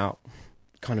bit about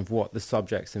kind of what the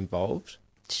subjects involved.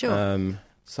 Sure.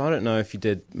 So I don't know if you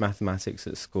did mathematics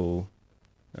at school.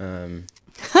 You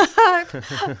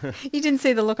didn't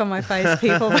see the look on my face,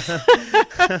 people.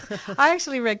 I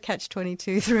actually read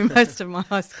Catch-22 through most of my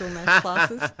high school maths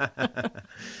classes.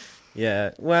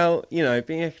 Yeah, well, you know,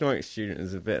 being an economics student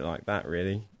is a bit like that,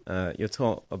 really. You're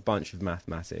taught a bunch of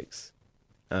mathematics,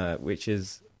 which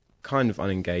is kind of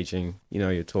unengaging. You know,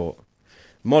 you're taught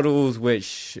models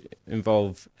which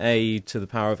involve a to the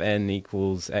power of n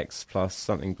equals x plus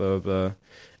something, blah, blah, blah.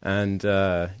 And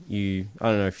I don't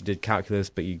know if you did calculus,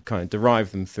 but you kind of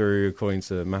derive them through according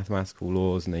to mathematical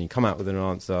laws, and then you come out with an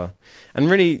answer.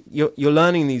 And really, you're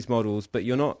learning these models, but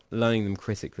you're not learning them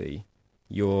critically.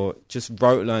 You're just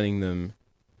rote learning them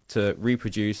to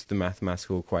reproduce the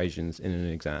mathematical equations in an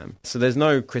exam. So there's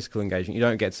no critical engagement. You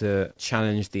don't get to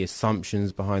challenge the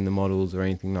assumptions behind the models or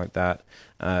anything like that.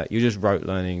 You're just rote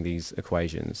learning these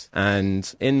equations.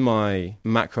 And in my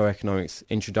macroeconomics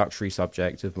introductory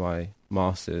subject of my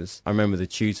master's, I remember the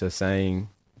tutor saying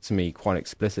to me quite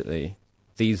explicitly,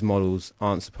 these models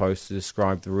aren't supposed to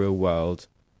describe the real world.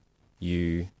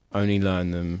 You only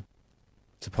learn them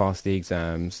to pass the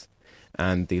exams.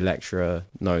 And the lecturer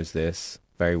knows this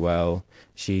very well.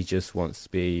 She just wants to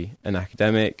be an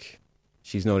academic.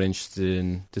 She's not interested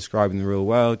in describing the real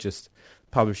world, just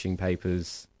publishing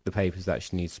papers, the papers that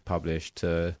she needs to publish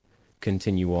to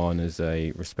continue on as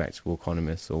a respectable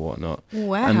economist or whatnot.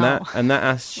 Wow. And that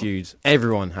attitude,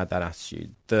 everyone had that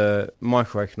attitude. The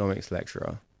microeconomics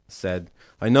lecturer said,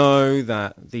 I know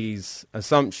that these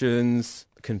assumptions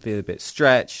can feel a bit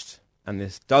stretched and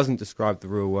this doesn't describe the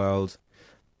real world,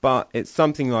 but it's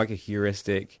something like a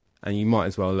heuristic and you might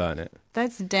as well learn it.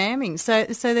 That's damning. So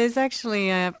there's actually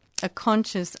a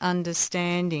conscious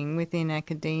understanding within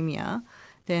academia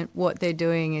that what they're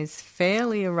doing is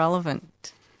fairly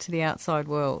irrelevant to the outside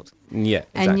world. Yeah,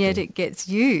 exactly. And yet it gets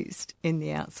used in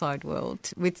the outside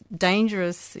world with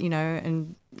dangerous,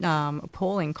 and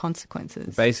appalling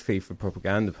consequences. Basically for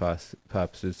propaganda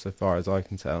purposes, so far as I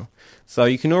can tell. So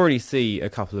you can already see a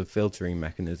couple of filtering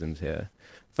mechanisms here.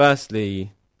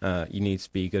 Firstly, you need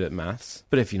to be good at maths.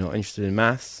 But if you're not interested in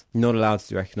maths, you're not allowed to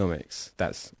do economics.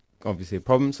 That's obviously a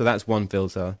problem. So that's one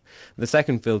filter. The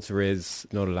second filter is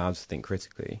not allowed to think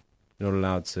critically. You're not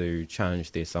allowed to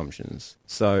challenge the assumptions.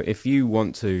 So if you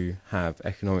want to have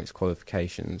economics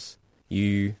qualifications,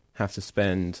 you have to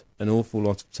spend an awful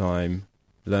lot of time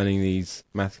learning these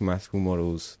mathematical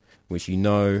models which you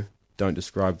know don't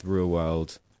describe the real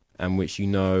world and which you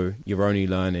know you're only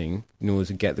learning in order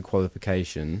to get the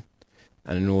qualification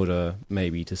and in order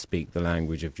maybe to speak the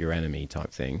language of your enemy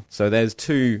type thing. So there's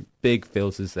two big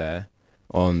filters there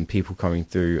on people coming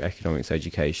through economics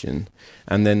education.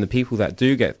 And then the people that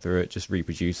do get through it just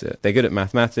reproduce it. They're good at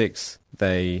mathematics,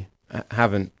 they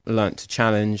haven't learnt to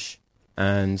challenge,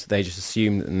 and they just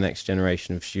assume that the next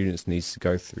generation of students needs to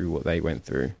go through what they went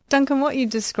through. Duncan, what you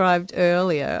described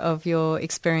earlier of your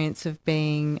experience of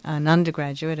being an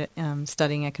undergraduate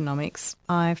studying economics,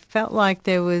 I felt like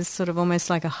there was sort of almost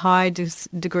like a high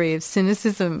degree of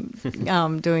cynicism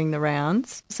doing the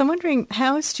rounds. So I'm wondering,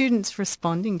 how are students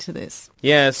responding to this?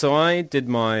 Yeah, so I did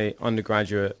my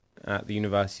undergraduate at the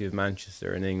University of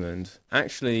Manchester in England.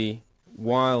 Actually,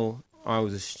 while I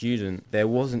was a student, there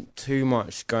wasn't too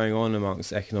much going on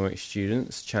amongst economic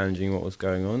students challenging what was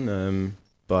going on.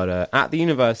 But at the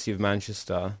University of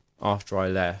Manchester, after I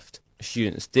left,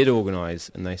 students did organise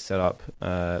and they set up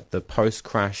the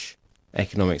Post-Crash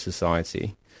Economic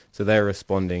Society. So they're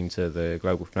responding to the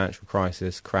global financial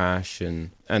crisis, crash, and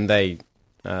they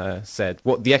said.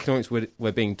 What the economics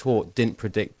we're being taught didn't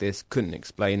predict this, couldn't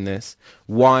explain this.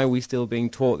 Why are we still being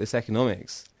taught this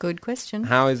economics? Good question.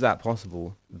 How is that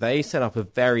possible? They set up a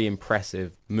very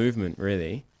impressive movement,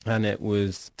 really. And it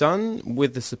was done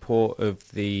with the support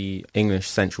of the English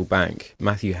central bank,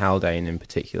 Matthew Haldane in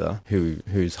particular,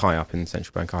 who's high up in the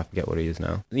central bank. I forget what he is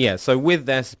now. Yeah, so with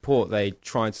their support, they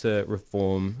tried to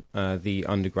reform the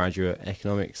undergraduate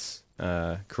economics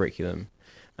curriculum.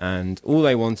 And all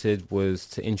they wanted was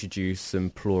to introduce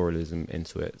some pluralism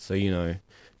into it. So,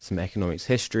 some economics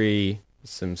history,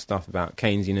 some stuff about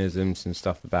Keynesianism, some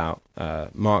stuff about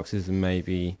Marxism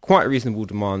maybe. Quite reasonable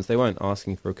demands. They weren't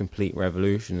asking for a complete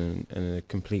revolution and a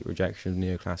complete rejection of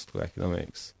neoclassical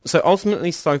economics. So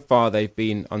ultimately, so far, they've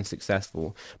been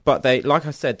unsuccessful. But they, like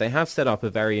I said, they have set up a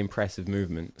very impressive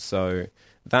movement. So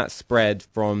that spread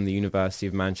from the University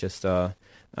of Manchester,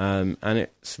 and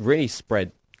it's really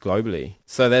spread globally.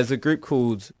 So there's a group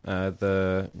called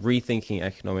the Rethinking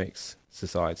Economics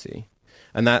Society.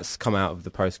 And that's come out of the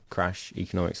Post-Crash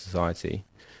Economic Society.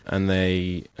 And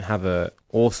they have an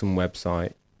awesome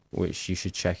website, which you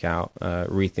should check out,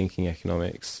 Rethinking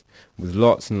Economics, with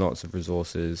lots and lots of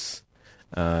resources,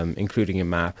 including a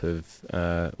map of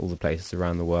all the places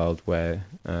around the world where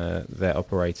they're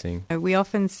operating. We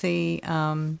often see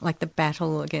the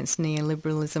battle against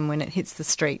neoliberalism when it hits the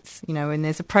streets, when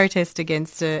there's a protest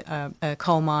against a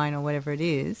coal mine or whatever it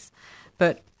is.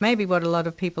 But maybe what a lot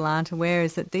of people aren't aware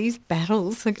is that these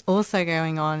battles are also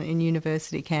going on in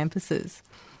university campuses.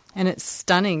 And it's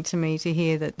stunning to me to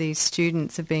hear that these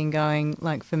students have been going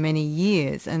for many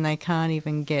years and they can't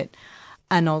even get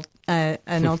an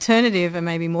alternative and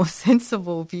maybe more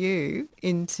sensible view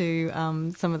into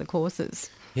some of the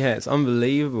courses. Yeah, it's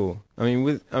unbelievable. Even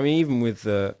with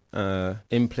the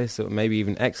implicit, maybe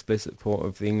even explicit support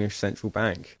of the English Central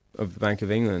Bank, of the Bank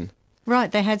of England.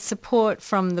 Right, they had support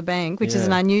from the bank, which is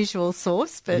an unusual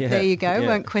source, but there you go,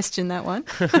 won't question that one.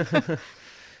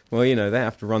 Well, they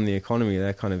have to run the economy.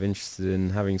 They're kind of interested in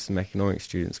having some economics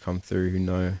students come through who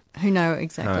know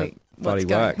exactly what's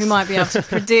going, who might be able to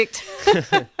predict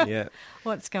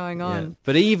what's going on. Yeah.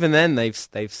 But even then, they've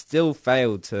still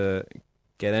failed to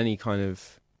get any kind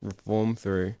of reform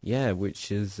through. Yeah,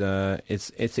 which is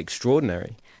it's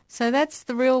extraordinary. So that's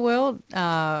the real world,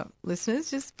 listeners.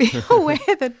 Just be aware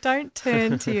that don't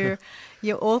turn to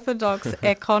your orthodox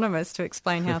economist to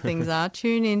explain how things are.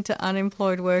 Tune in to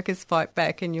Unemployed Workers Fight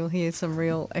Back and you'll hear some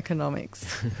real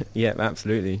economics. Yeah,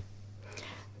 absolutely.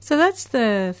 So that's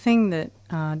the thing that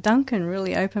Duncan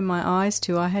really opened my eyes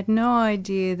to. I had no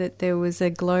idea that there was a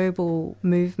global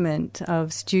movement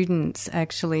of students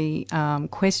actually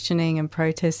questioning and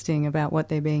protesting about what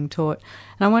they're being taught.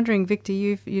 And I'm wondering, Victor,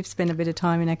 you've spent a bit of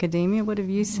time in academia. What have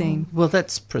you seen? Well,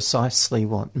 that's precisely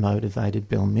what motivated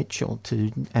Bill Mitchell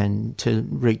to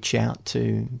reach out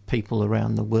to people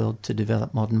around the world to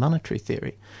develop modern monetary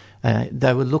theory.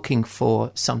 They were looking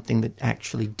for something that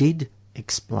actually did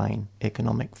explain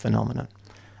economic phenomena.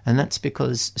 And that's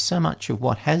because so much of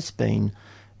what has been,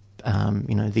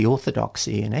 the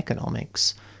orthodoxy in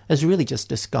economics has really just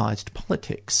disguised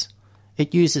politics.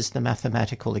 It uses the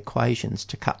mathematical equations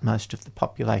to cut most of the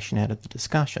population out of the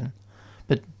discussion.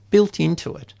 But built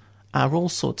into it are all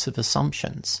sorts of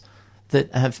assumptions that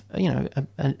have,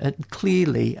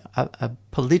 clearly a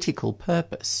political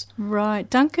purpose. Right.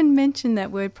 Duncan mentioned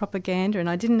that word propaganda, and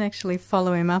I didn't actually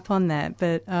follow him up on that,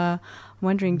 but I'm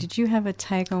wondering, did you have a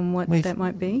take on what that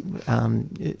might be?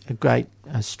 A great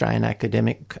Australian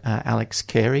academic, Alex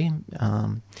Carey,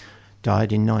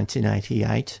 died in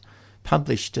 1988,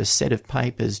 published a set of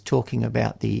papers talking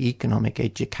about the economic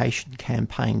education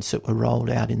campaigns that were rolled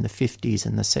out in the 50s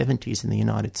and the 70s in the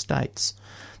United States.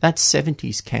 That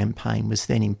 70s campaign was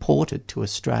then imported to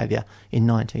Australia in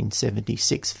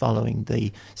 1976 following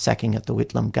the sacking of the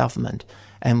Whitlam government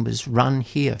and was run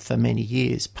here for many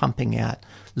years, pumping out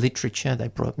literature. They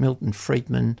brought Milton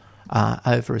Friedman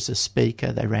over as a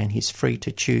speaker. They ran his Free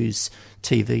to Choose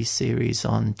TV series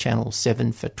on Channel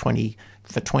 7 for 20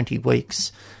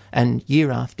 weeks. And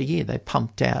year after year, they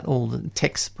pumped out all the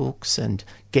textbooks and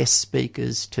guest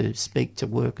speakers to speak to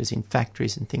workers in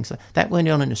factories and things like that. That went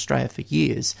on in Australia for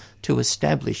years to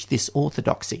establish this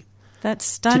orthodoxy. That's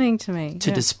stunning to me.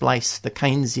 To displace the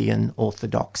Keynesian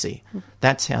orthodoxy.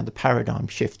 That's how the paradigm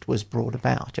shift was brought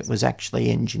about. It was actually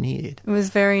engineered. It was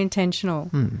very intentional.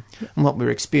 And what we're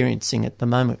experiencing at the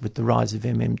moment with the rise of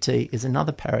MMT is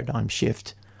another paradigm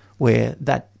shift where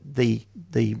that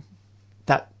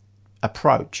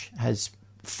approach has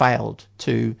failed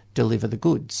to deliver the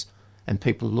goods, and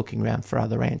people are looking around for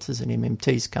other answers, and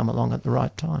MMT's come along at the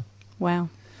right time. Wow.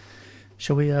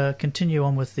 Shall we continue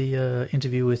on with the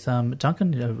interview with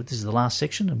Duncan? This is the last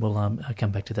section, and we'll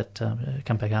come back to that.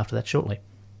 Come back after that shortly.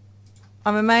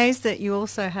 I'm amazed that you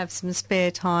also have some spare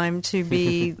time to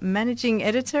be managing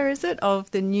editor, is it,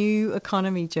 of the New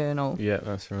Economy Journal? Yeah,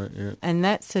 that's right, yeah. And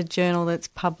that's a journal that's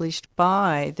published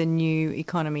by the New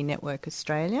Economy Network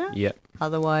Australia, Yep.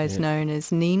 otherwise known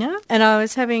as NENA. And I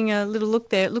was having a little look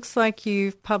there. It looks like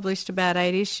you've published about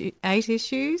eight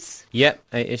issues. Yep,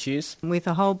 8 issues. With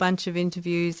a whole bunch of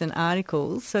interviews and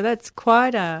articles. So that's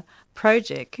quite a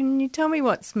project. Can you tell me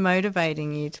what's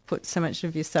motivating you to put so much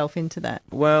of yourself into that?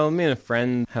 Well, me and a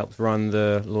friend helped run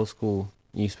the law school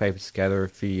newspaper together a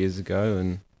few years ago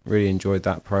and really enjoyed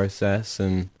that process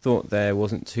and thought there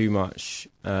wasn't too much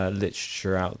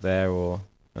literature out there or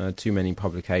too many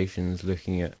publications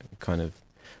looking at kind of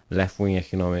left-wing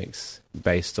economics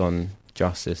based on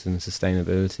justice and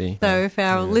sustainability. So if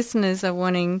our listeners are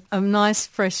wanting a nice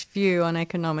fresh view on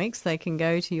economics, they can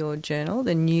go to your journal,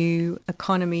 the New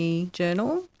Economy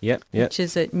Journal, which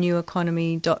is at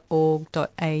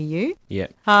neweconomy.org.au.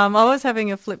 Yep. I was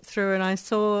having a flip through and I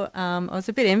saw, I was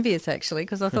a bit envious actually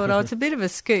because I thought, it's a bit of a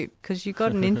scoop because you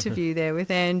got an interview there with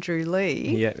Andrew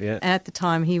Lee. Yeah. And at the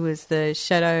time he was the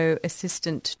Shadow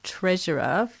Assistant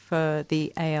Treasurer for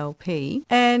the ALP.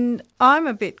 And I'm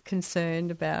a bit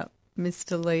concerned about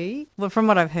Mr. Lee. Well, from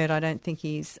what I've heard, I don't think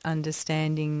he's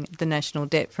understanding the national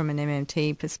debt from an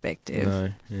MMT perspective.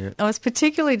 No, yeah. I was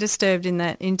particularly disturbed in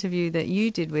that interview that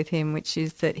you did with him, which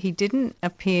is that he didn't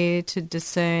appear to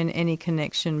discern any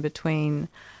connection between,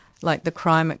 like, the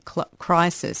climate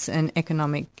crisis and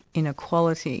economic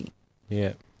inequality.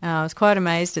 Yeah. I was quite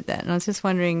amazed at that. And I was just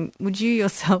wondering, would you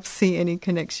yourself see any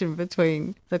connection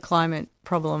between the climate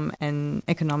problem and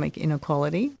economic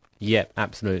inequality? Yeah,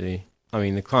 absolutely. I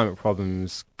mean, the climate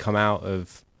problems come out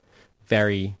of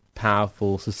very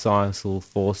powerful societal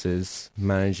forces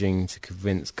managing to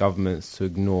convince governments to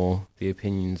ignore the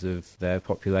opinions of their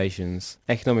populations.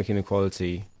 Economic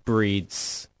inequality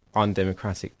breeds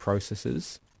undemocratic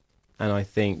processes, and I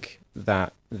think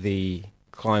that the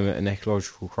climate and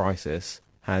ecological crisis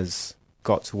has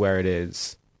got to where it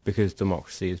is because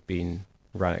democracy has been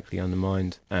radically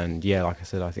undermined. And yeah, like I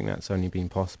said, I think that's only been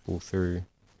possible through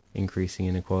increasing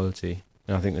inequality.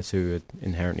 And I think the two are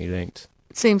inherently linked.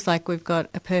 It seems like we've got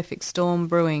a perfect storm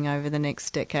brewing over the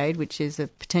next decade, which is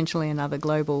potentially another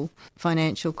global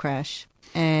financial crash,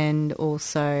 and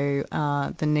also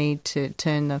the need to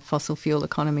turn the fossil fuel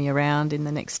economy around in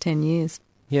the next 10 years.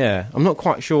 Yeah, I'm not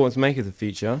quite sure what to make of the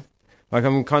future. Like,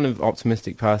 I'm a kind of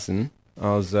optimistic person.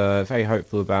 I was very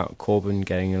hopeful about Corbyn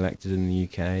getting elected in the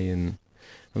UK, and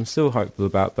I'm still hopeful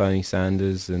about Bernie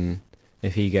Sanders and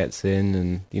if he gets in,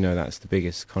 and, you know, that's the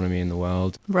biggest economy in the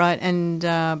world. Right, and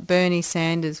Bernie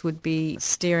Sanders would be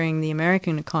steering the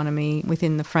American economy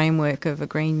within the framework of a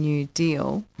Green New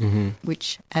Deal,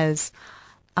 which, as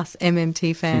us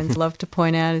MMT fans love to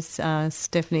point out, is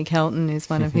Stephanie Kelton is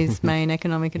one of his main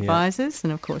economic advisors,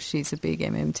 and of course she's a big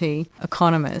MMT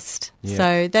economist. Yeah.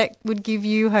 So that would give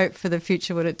you hope for the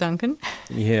future, would it, Duncan?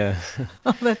 Yeah.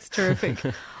 Oh, that's terrific.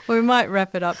 Well, we might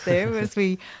wrap it up there as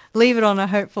we leave it on a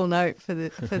hopeful note for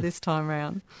this time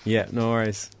round. Yeah, no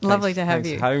worries. Lovely to have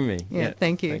you. Thanks for having me. Yeah,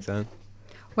 thank you. Thanks, Anne.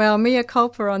 Well, mea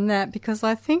culpa on that, because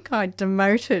I think I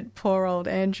demoted poor old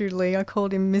Andrew Lee. I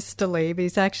called him Mr. Lee, but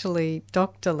he's actually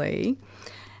Dr. Lee.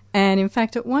 And in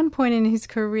fact, at one point in his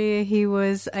career, he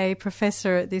was a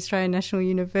professor at the Australian National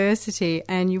University,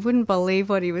 and you wouldn't believe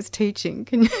what he was teaching.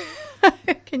 Can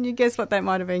you guess what that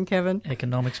might have been, Kevin?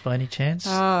 Economics by any chance?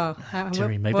 Oh,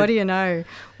 what do you know?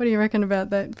 What do you reckon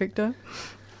about that, Victor?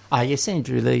 Yes,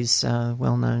 Andrew Lee's a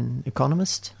well-known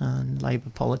economist and Labor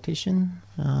politician.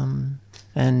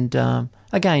 And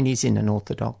again, he's in an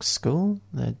orthodox school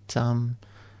that,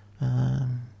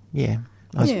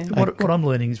 What I'm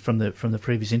learning from the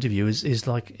previous interview is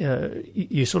like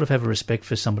you sort of have a respect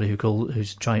for somebody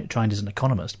who's trained as an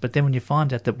economist, but then when you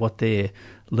find out that what they're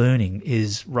learning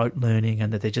is rote learning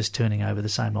and that they're just turning over the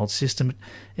same old system,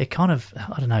 it kind of,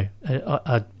 I don't know,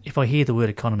 if I hear the word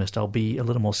economist, I'll be a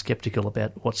little more sceptical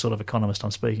about what sort of economist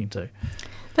I'm speaking to.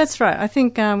 That's right. I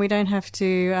think we don't have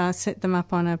to set them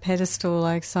up on a pedestal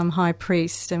like some high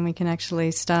priest, and we can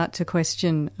actually start to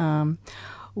question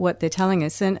what they're telling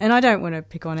us. And I don't want to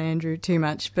pick on Andrew too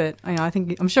much, but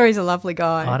I'm sure he's a lovely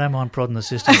guy. I don't mind prodding the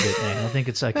system a bit, man. I think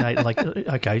it's okay. Like,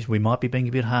 okay, we might be being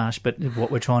a bit harsh, but what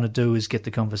we're trying to do is get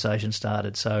the conversation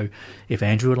started. So if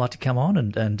Andrew would like to come on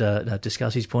and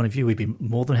discuss his point of view, we'd be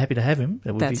more than happy to have him.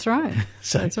 That's right.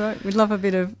 That's right. We'd love a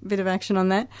bit of action on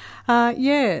that.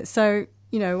 So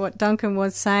what Duncan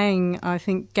was saying, I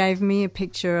think, gave me a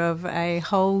picture of a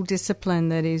whole discipline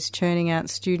that is churning out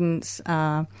students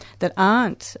that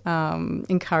aren't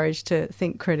encouraged to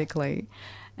think critically.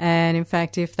 And in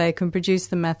fact, if they can produce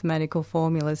the mathematical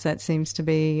formulas, that seems to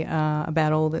be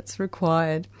about all that's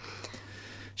required.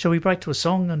 Shall we break to a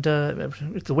song? And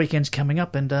the weekend's coming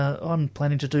up, and I'm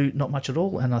planning to do not much at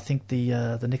all, and I think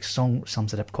the next song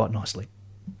sums it up quite nicely.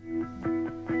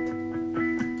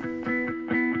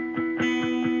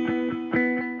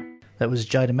 That was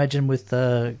Jade Imagine with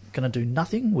Gonna Do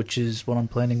Nothing, which is what I'm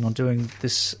planning on doing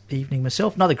this evening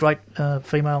myself. Another great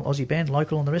female Aussie band,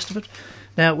 local and the rest of it.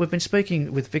 Now, we've been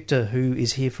speaking with Victor, who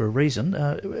is here for a reason.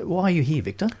 Why are you here,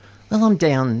 Victor? Well, I'm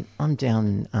down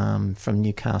from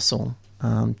Newcastle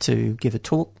to give a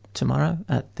talk tomorrow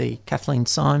at the Kathleen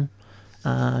Syme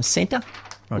Centre.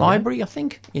 Library, I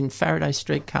think, in Faraday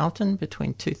Street, Carlton,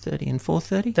 between 2:30 and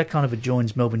 4:30. That kind of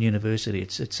adjoins Melbourne University.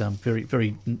 It's very,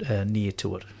 very near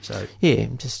to it. So yeah,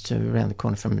 just around the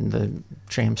corner from the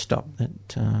tram stop.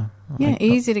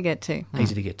 Easy to get to.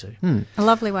 Easy to get to. A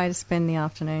lovely way to spend the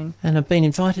afternoon. And I've been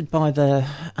invited by the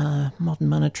Modern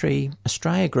Monetary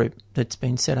Australia group that's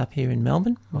been set up here in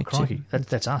Melbourne. Crikey,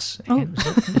 that's us. Oh.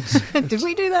 Did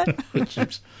we do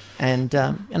that? And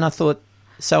I thought,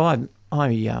 so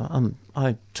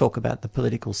I talk about the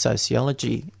political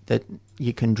sociology that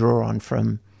you can draw on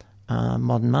from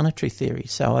modern monetary theory.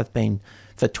 So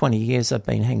for 20 years, I've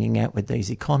been hanging out with these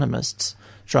economists,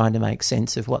 trying to make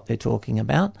sense of what they're talking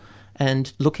about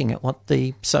and looking at what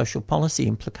the social policy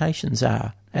implications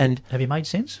are. And have you made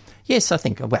sense? Yes, I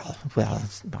think. Well,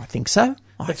 I think so.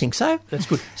 I think so. That's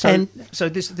good. So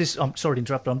this. I'm sorry to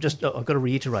interrupt, but I've got to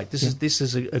reiterate. This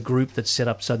is a group that's set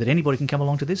up so that anybody can come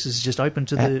along to this. It's just open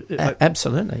to the.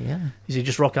 Absolutely, yeah. You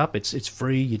just rock up. It's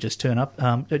free. You just turn up.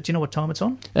 Do you know what time it's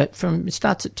on? It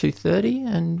starts at 2:30,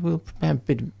 and we'll have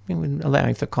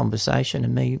allowing for conversation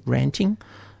and me ranting.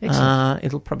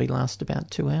 It'll probably last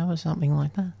about 2 hours, something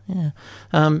like that. Yeah,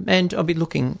 and I'll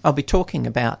be talking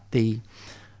about the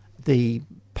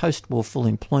post-war full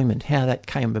employment, how that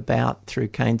came about through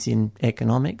Keynesian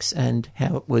economics, and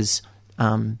how it was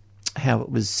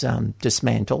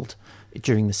dismantled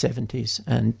during the 70s,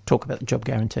 and talk about the job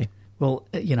guarantee. Well,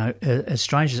 as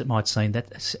strange as it might seem,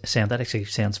 that actually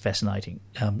sounds fascinating.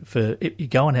 You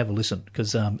go and have a listen,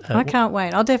 because I can't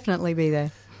wait. I'll definitely be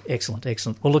there. Excellent.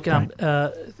 Well, look,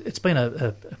 it's been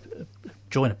a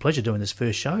joy and a pleasure doing this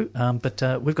first show, but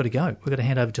we've got to go. We've got to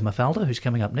hand over to Mafalda, who's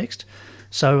coming up next.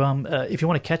 So if you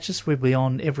want to catch us, we'll be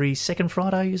on every second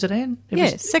Friday, is it, Anne?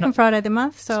 Second Friday of the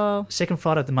month. So second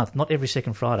Friday of the month, not every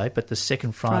second Friday, but the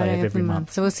second Friday of every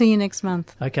month. So we'll see you next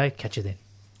month. Okay, catch you then.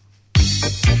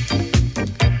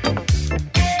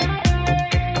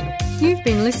 You've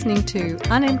been listening to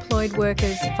Unemployed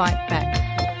Workers Fight Back.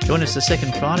 Join us the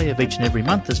second Friday of each and every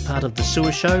month as part of the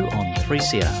Sewer Show on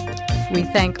 3CR. We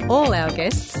thank all our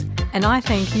guests, and I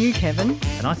thank you, Kevin.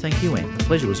 And I thank you, Anne. The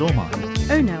pleasure was all mine.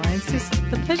 Oh no, I insist.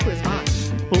 The pleasure was mine.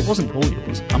 Well, it wasn't all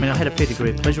yours. I mean, I had a fair degree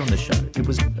of pleasure on this show. It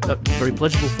was very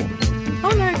pleasurable for me.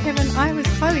 Oh no, Kevin, I was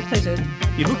highly pleasured.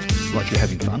 You looked like you were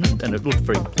having fun, and it looked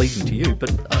very pleasing to you,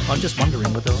 but I'm just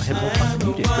wondering whether I had more fun than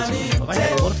you did, because I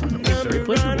had a lot of fun. It was very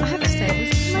pleasurable. I have to say,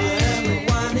 it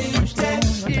was amazing.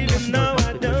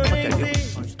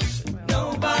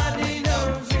 Nobody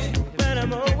knows me, but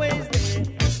I'm always there.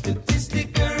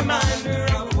 Statistical reminder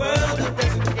of a world that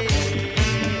doesn't end.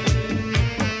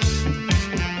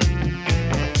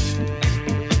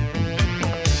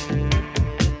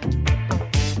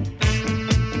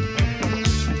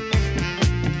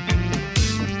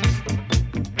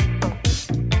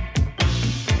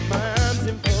 My arms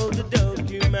enfold the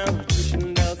document,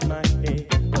 malnutrition does my head.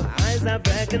 My eyes are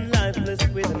black and lifeless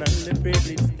with an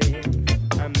underprivileged state.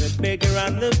 I'm the beggar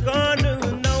on the corner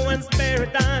with no one's spare a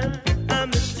dime.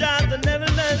 I'm the child that never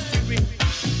learns to read,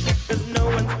 'cause no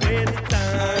one's ready to